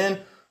dream. Amen?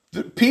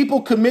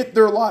 People commit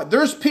their life.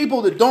 There's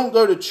people that don't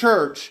go to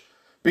church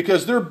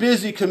because they're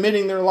busy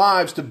committing their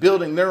lives to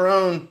building their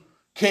own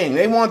king.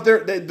 They want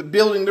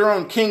building their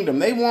own kingdom.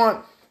 They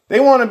want They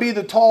want to be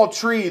the tall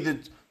tree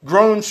that's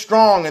grown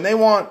strong, and they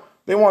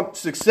want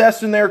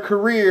success in their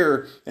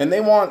career, and they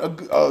want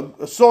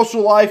a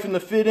social life and to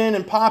fit in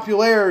and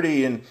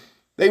popularity, and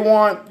they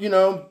want,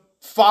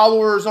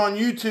 followers on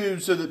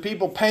YouTube so that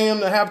people pay them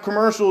to have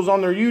commercials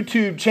on their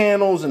YouTube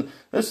channels. And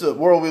this is the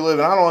world we live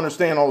in. I don't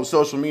understand all the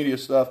social media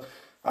stuff.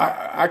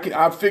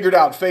 I've figured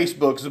out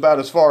Facebook is about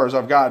as far as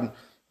I've gotten.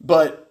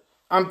 But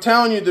I'm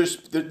telling you,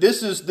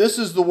 this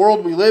is the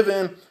world we live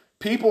in.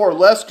 People are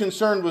less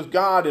concerned with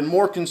God and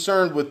more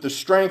concerned with the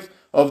strength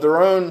of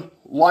their own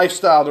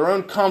lifestyle, their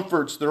own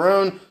comforts, their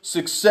own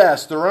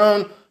success, their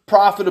own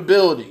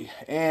profitability.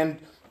 And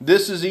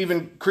this has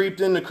even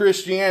creeped into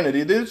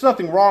Christianity. There's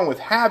nothing wrong with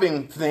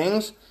having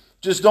things.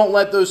 Just don't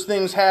let those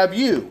things have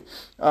you.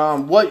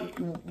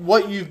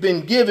 What you've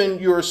been given,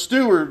 you're a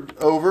steward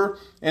over.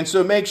 And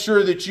so make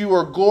sure that you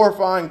are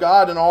glorifying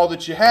God in all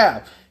that you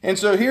have. And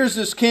so here's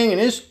this king,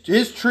 and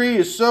his tree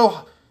is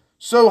so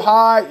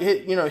high.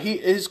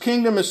 His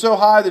kingdom is so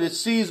high that it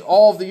sees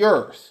all of the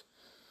earth.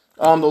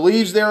 The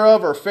leaves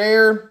thereof are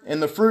fair,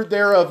 and the fruit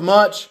thereof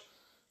much,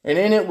 and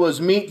in it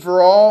was meat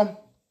for all.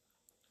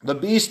 The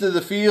beast of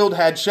the field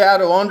had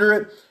shadow under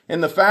it,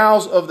 and the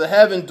fowls of the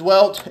heaven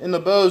dwelt in the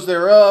boughs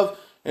thereof,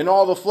 and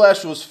all the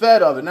flesh was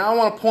fed of it. Now I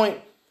want to point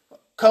a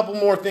couple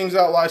more things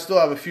out while I still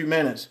have a few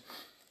minutes.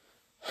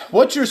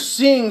 What you're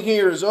seeing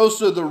here is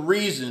also the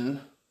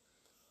reason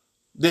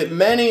that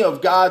many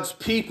of God's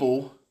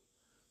people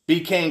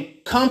became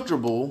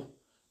comfortable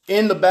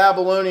in the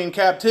Babylonian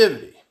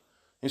captivity.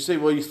 You say,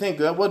 well, you think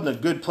that wasn't a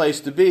good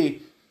place to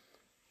be.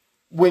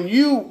 When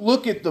you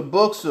look at the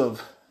books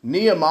of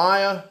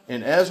Nehemiah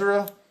and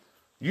Ezra,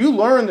 you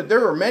learn that there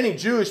were many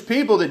Jewish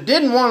people that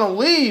didn't want to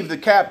leave the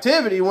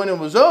captivity when it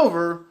was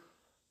over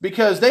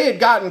because they had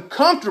gotten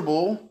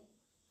comfortable.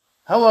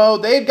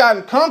 They had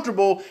gotten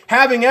comfortable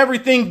having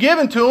everything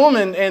given to them,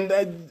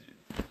 and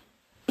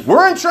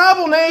we're in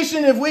trouble,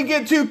 nation, if we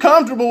get too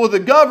comfortable with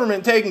the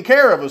government taking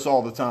care of us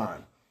all the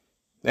time.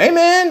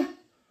 Amen?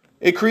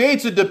 It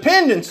creates a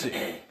dependency.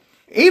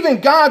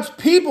 Even God's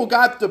people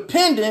got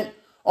dependent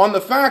on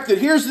the fact that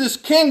here's this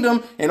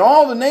kingdom and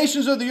all the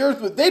nations of the earth,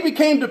 but they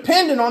became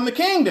dependent on the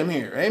kingdom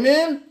here.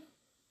 Amen?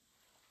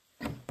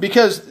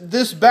 Because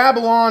this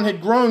Babylon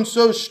had grown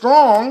so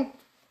strong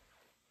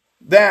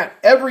that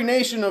every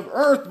nation of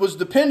earth was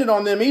dependent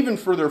on them even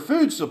for their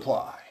food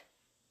supply.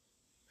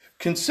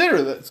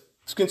 Consider that.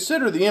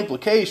 Consider the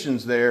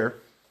implications there.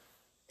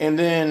 And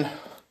then,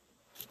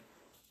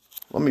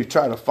 let me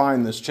try to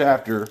find this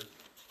chapter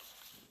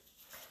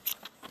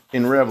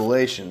in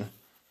Revelation.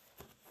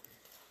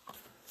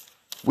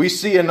 We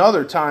see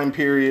another time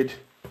period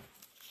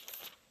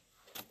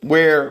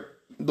where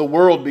the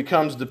world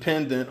becomes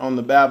dependent on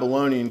the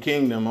Babylonian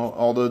kingdom,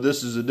 although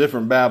this is a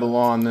different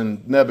Babylon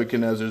than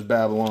Nebuchadnezzar's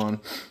Babylon.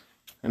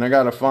 And I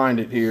got to find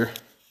it here.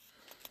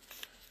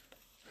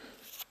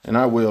 And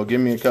I will.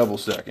 Give me a couple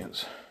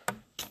seconds.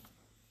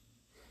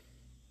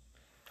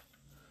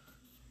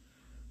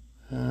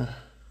 I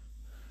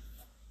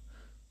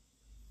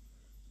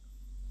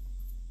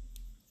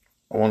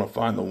want to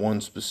find the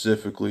one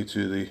specifically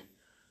to the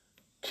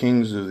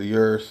kings of the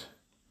earth.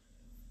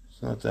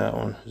 It's not that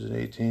one. Is it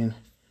 18?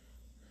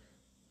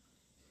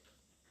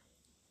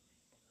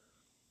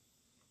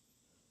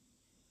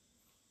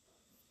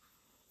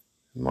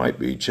 It might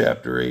be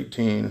chapter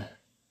 18.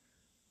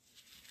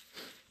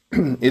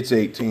 It's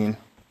 18.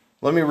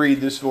 Let me read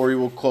this for you.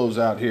 We'll close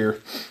out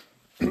here.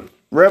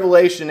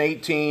 Revelation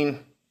 18,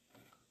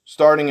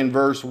 starting in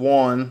verse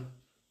 1,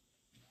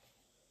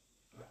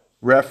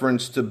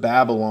 reference to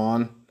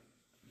Babylon,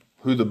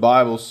 who the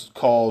Bible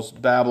calls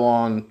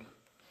Babylon.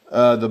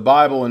 The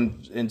Bible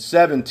in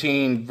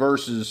 17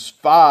 verses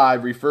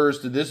 5 refers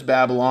to this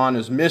Babylon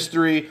as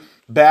mystery,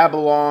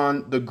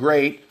 Babylon the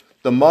Great,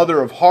 the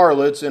mother of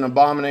harlots and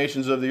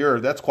abominations of the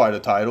earth. That's quite a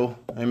title.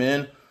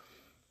 Amen.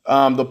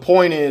 The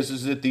point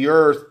is that the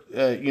earth,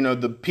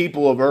 the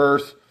people of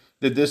earth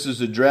that this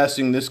is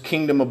addressing, this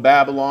kingdom of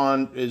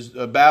Babylon is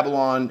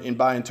Babylon, and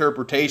by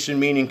interpretation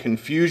meaning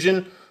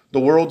confusion. The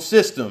world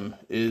system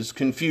is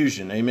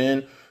confusion.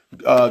 Amen.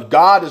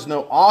 God is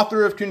no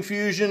author of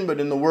confusion, but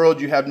in the world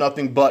you have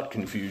nothing but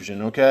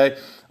confusion. Okay.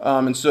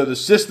 And so the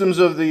systems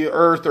of the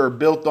earth are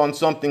built on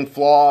something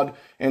flawed.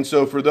 And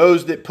so for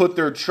those that put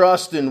their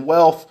trust in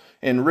wealth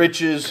and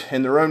riches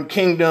and their own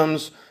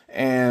kingdoms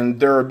and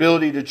their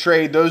ability to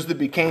trade, those that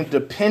became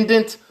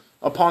dependent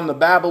upon the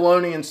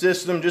Babylonian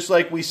system, just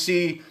like we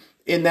see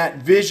in that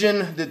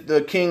vision that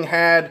the king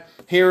had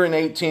here in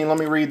 18. Let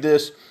me read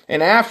this.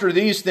 And after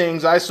these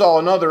things, I saw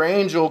another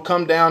angel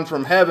come down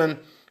from heaven,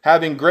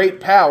 having great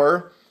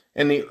power,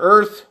 and the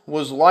earth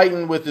was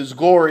lightened with his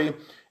glory.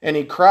 And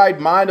he cried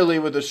mightily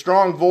with a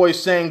strong voice,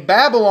 saying,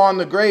 Babylon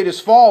the great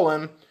is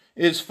fallen,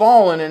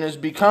 and has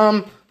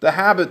become the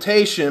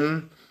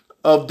habitation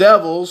of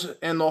devils,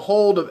 and the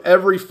hold of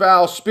every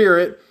foul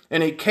spirit,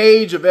 and a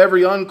cage of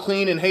every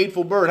unclean and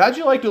hateful bird. How'd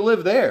you like to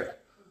live there?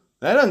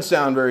 That doesn't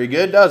sound very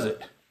good, does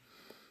it?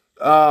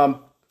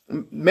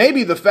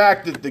 Maybe the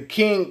fact that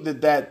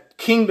that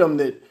kingdom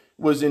that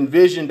was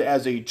envisioned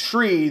as a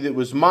tree that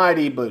was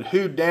mighty but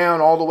hewed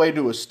down all the way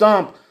to a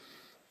stump,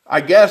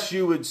 I guess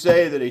you would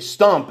say that a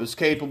stump is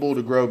capable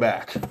to grow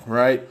back,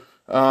 right?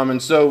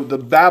 And so the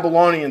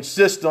Babylonian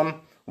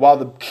system, while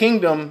the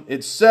kingdom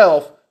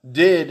itself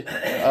did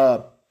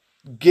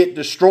get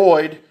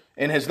destroyed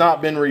and has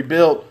not been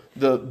rebuilt,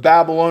 the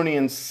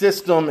Babylonian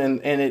system and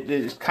it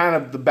is kind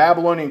of the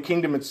Babylonian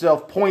kingdom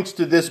itself points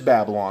to this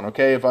Babylon,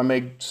 okay, if I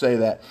may say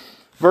that.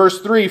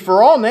 Verse 3,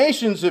 for all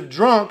nations have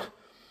drunk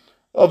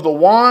of the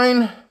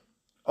wine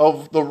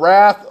of the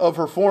wrath of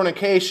her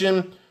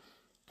fornication,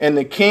 and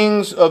the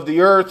kings of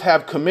the earth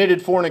have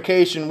committed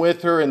fornication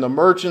with her, and the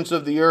merchants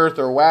of the earth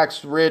are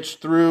waxed rich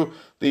through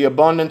the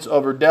abundance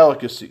of her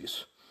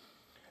delicacies.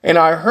 And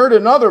I heard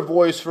another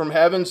voice from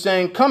heaven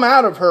saying, come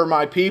out of her,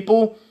 my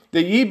people,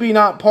 that ye be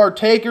not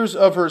partakers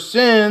of her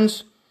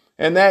sins,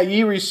 and that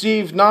ye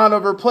receive not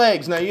of her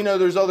plagues. Now, you know,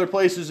 there's other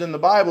places in the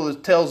Bible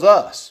that tells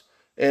us,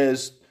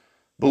 as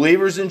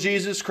believers in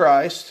Jesus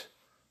Christ,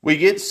 we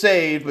get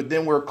saved, but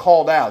then we're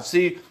called out.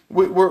 See,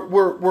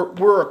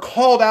 we're a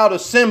called out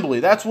assembly.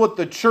 That's what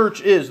the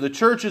church is. The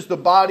church is the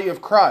body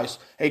of Christ.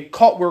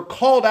 We're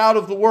called out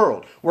of the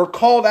world. We're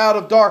called out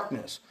of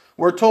darkness.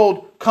 We're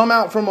told, come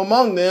out from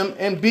among them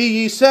and be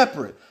ye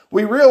separate.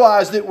 We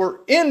realize that we're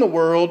in the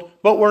world,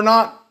 but we're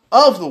not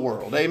of the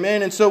world.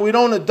 Amen. And so we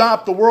don't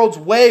adopt the world's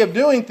way of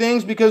doing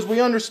things because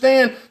we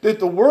understand that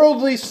the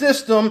worldly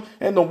system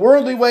and the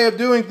worldly way of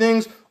doing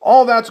things,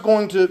 all that's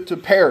going to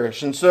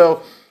perish. And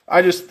so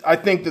I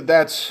think that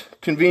that's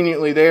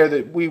conveniently there,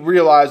 that we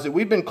realize that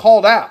we've been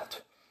called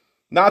out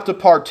not to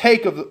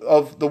partake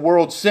of the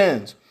world's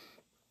sins.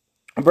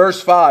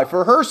 Verse 5,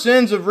 for her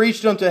sins have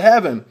reached unto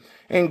heaven,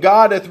 and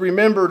God hath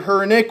remembered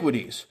her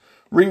iniquities.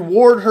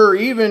 Reward her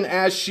even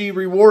as she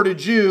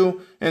rewarded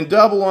you, and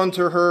double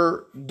unto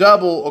her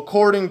double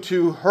according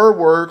to her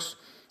works.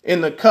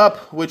 In the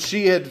cup which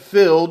she had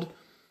filled,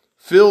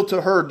 fill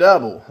to her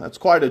double. That's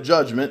quite a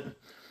judgment.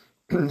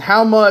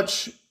 How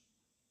much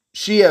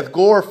she hath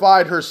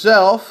glorified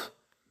herself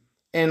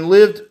and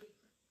lived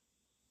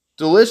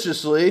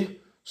deliciously,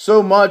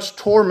 so much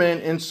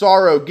torment and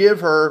sorrow give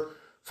her.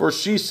 For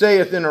she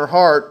saith in her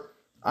heart,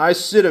 I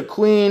sit a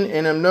queen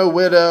and am no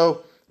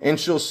widow, and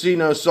shall see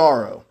no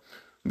sorrow.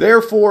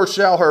 Therefore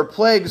shall her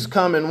plagues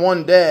come in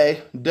one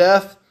day,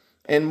 death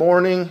and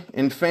mourning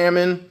and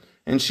famine,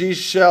 and she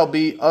shall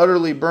be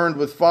utterly burned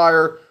with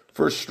fire,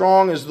 for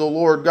strong is the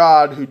Lord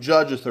God who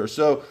judgeth her.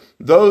 So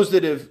those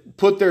that have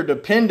put their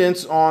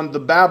dependence on the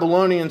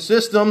Babylonian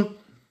system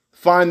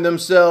find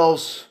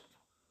themselves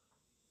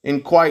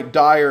in quite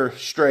dire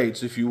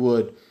straits, if you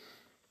would.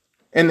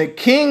 And the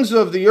kings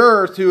of the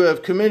earth who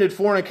have committed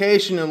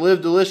fornication and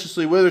lived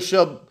deliciously with her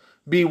shall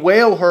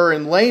bewail her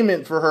and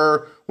lament for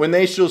her when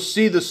they shall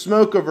see the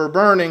smoke of her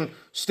burning,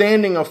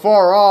 standing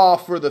afar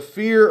off for the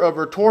fear of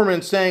her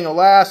torment, saying,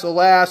 alas,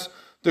 alas,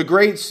 the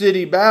great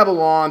city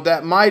Babylon,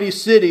 that mighty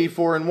city,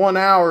 for in 1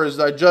 hour is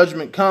thy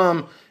judgment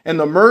come, and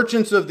the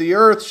merchants of the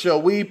earth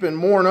shall weep and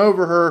mourn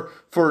over her,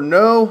 for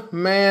no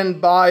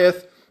man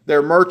buyeth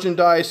their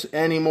merchandise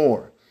any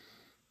more.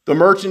 The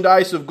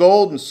merchandise of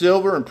gold and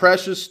silver and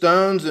precious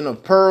stones and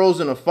of pearls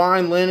and of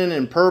fine linen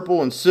and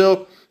purple and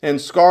silk and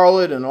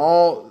scarlet and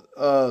all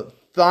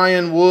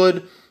Thyan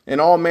wood and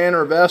all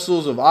manner of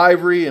vessels of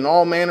ivory and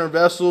all manner of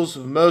vessels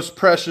of most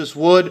precious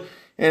wood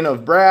and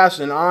of brass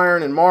and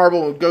iron and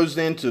marble. It goes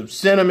into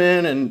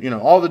cinnamon and,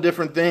 all the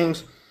different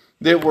things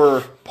that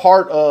were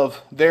part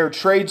of their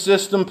trade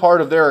system,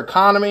 part of their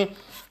economy.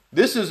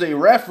 This is a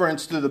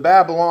reference to the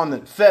Babylon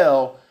that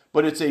fell,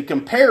 but it's a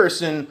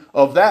comparison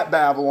of that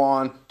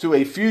Babylon to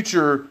a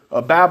future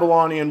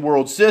Babylonian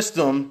world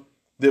system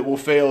that will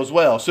fail as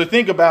well. So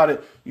think about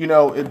it,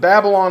 in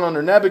Babylon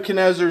under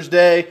Nebuchadnezzar's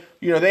day,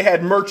 they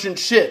had merchant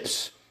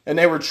ships and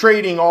they were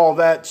trading all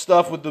that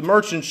stuff with the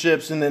merchant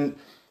ships. And then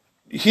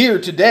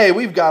here today,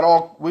 we've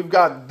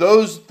got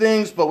those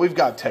things, but we've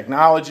got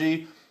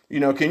technology.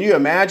 Can you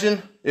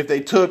imagine if they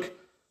took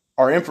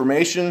our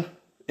information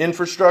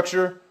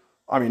infrastructure?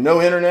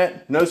 No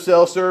internet, no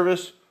cell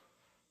service.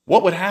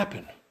 What would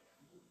happen?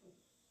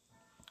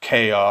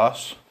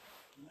 Chaos.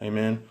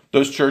 Amen.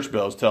 Those church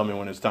bells tell me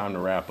when it's time to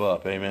wrap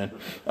up. Amen.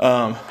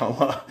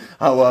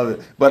 I love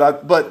it.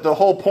 But the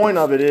whole point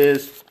of it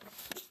is,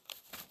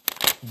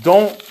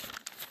 don't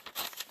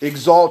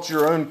exalt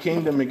your own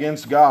kingdom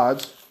against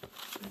God's.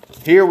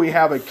 Here we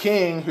have a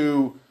king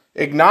who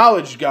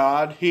acknowledged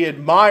God, he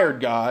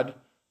admired God,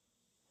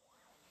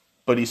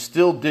 but he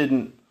still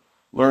didn't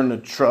learn to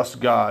trust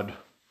God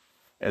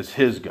as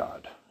his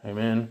God.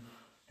 Amen.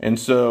 And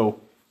so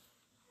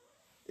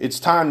it's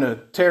time to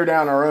tear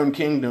down our own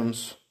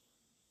kingdoms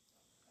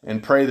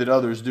and pray that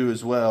others do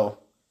as well,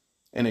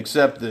 and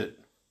accept that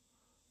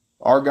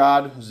our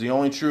God is the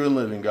only true and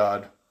living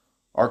God.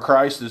 Our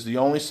Christ is the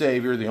only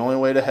Savior, the only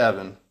way to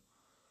heaven.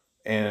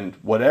 And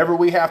whatever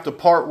we have to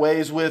part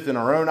ways with in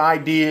our own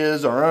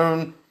ideas, our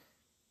own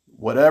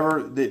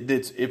whatever,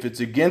 if it's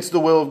against the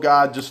will of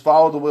God, just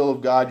follow the will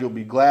of God. You'll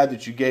be glad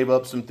that you gave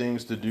up some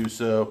things to do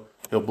so.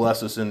 He'll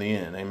bless us in the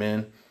end.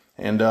 Amen.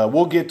 And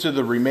we'll get to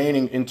the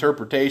remaining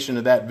interpretation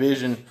of that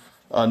vision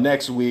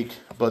next week.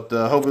 But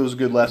hope it was a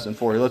good lesson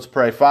for you. Let's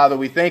pray. Father,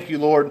 we thank you,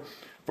 Lord,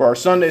 for our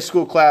Sunday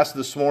school class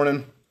this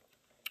morning.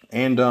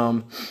 And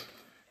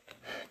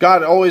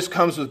God, it always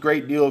comes with a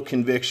great deal of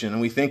conviction.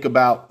 And we think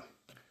about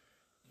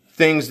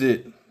things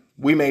that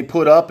we may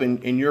put up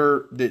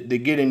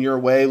that get in your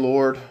way,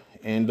 Lord.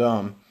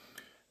 And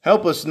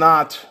help us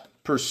not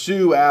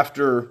pursue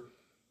after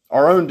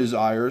our own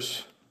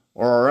desires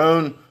or our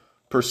own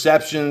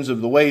perceptions of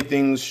the way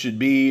things should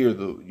be, or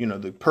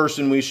the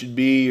person we should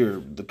be, or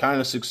the kind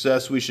of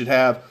success we should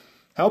have.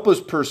 Help us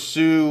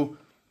pursue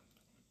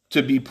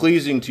to be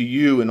pleasing to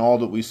you in all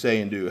that we say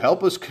and do.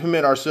 Help us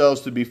commit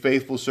ourselves to be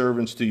faithful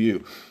servants to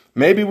you.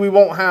 Maybe we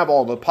won't have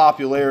all the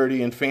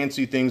popularity and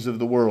fancy things of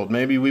the world.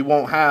 Maybe we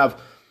won't have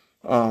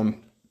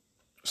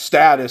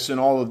status and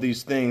all of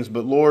these things.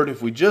 But Lord,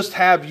 if we just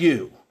have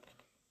you,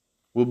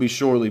 we'll be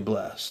surely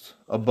blessed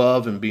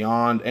above and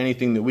beyond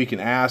anything that we can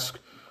ask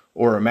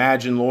or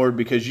imagine, Lord,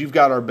 because you've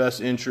got our best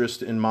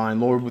interest in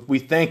mind. Lord, we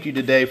thank you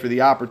today for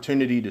the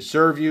opportunity to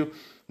serve you.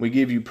 We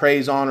give you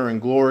praise, honor,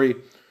 and glory.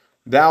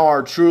 Thou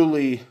art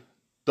truly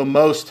the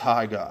most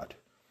high God.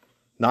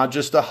 Not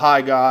just a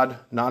high God,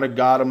 not a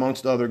God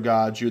amongst other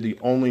gods. You're the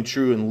only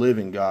true and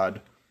living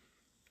God.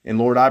 And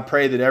Lord, I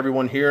pray that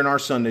everyone here in our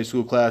Sunday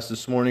school class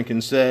this morning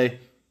can say,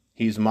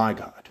 He's my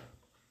God,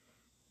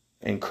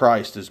 and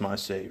Christ is my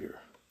Savior.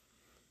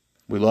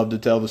 We love to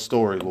tell the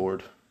story,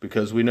 Lord,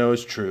 because we know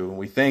it's true. And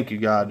we thank you,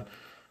 God,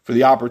 for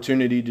the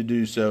opportunity to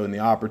do so and the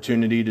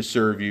opportunity to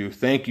serve you.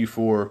 Thank you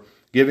for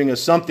giving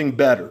us something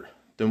better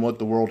than what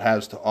the world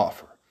has to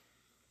offer,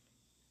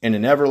 and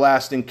an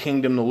everlasting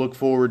kingdom to look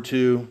forward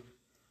to,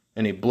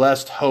 and a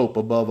blessed hope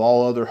above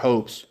all other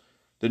hopes,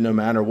 that no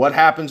matter what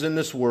happens in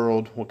this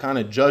world, what kind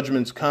of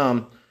judgments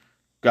come,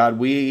 God,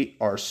 we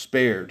are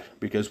spared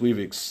because we've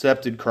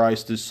accepted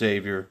Christ as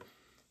Savior,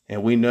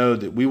 and we know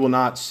that we will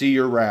not see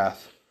your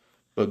wrath,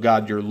 but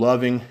God, your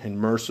loving and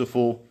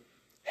merciful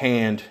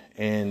hand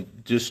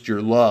and just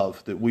your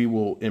love that we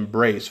will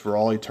embrace for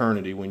all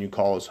eternity when you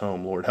call us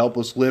home, Lord. Help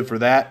us live for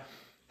that.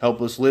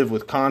 Help us live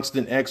with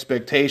constant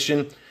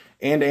expectation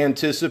and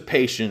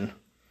anticipation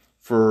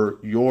for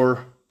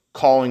your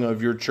calling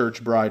of your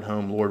church bride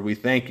home, Lord. We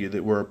thank you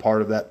that we're a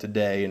part of that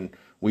today. And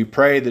we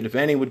pray that if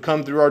any would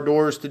come through our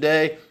doors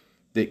today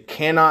that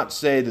cannot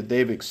say that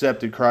they've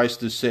accepted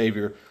Christ as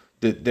Savior,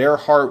 that their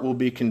heart will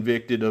be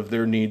convicted of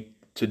their need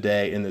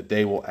today, and that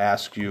they will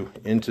ask you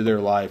into their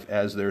life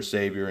as their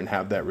Savior and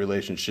have that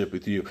relationship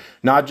with you.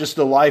 Not just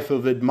a life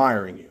of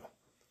admiring you,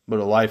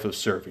 but a life of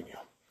serving you.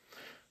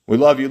 We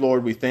love you,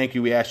 Lord. We thank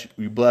you. We ask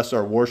you bless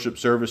our worship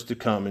service to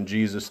come. In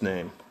Jesus'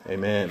 name,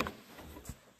 amen.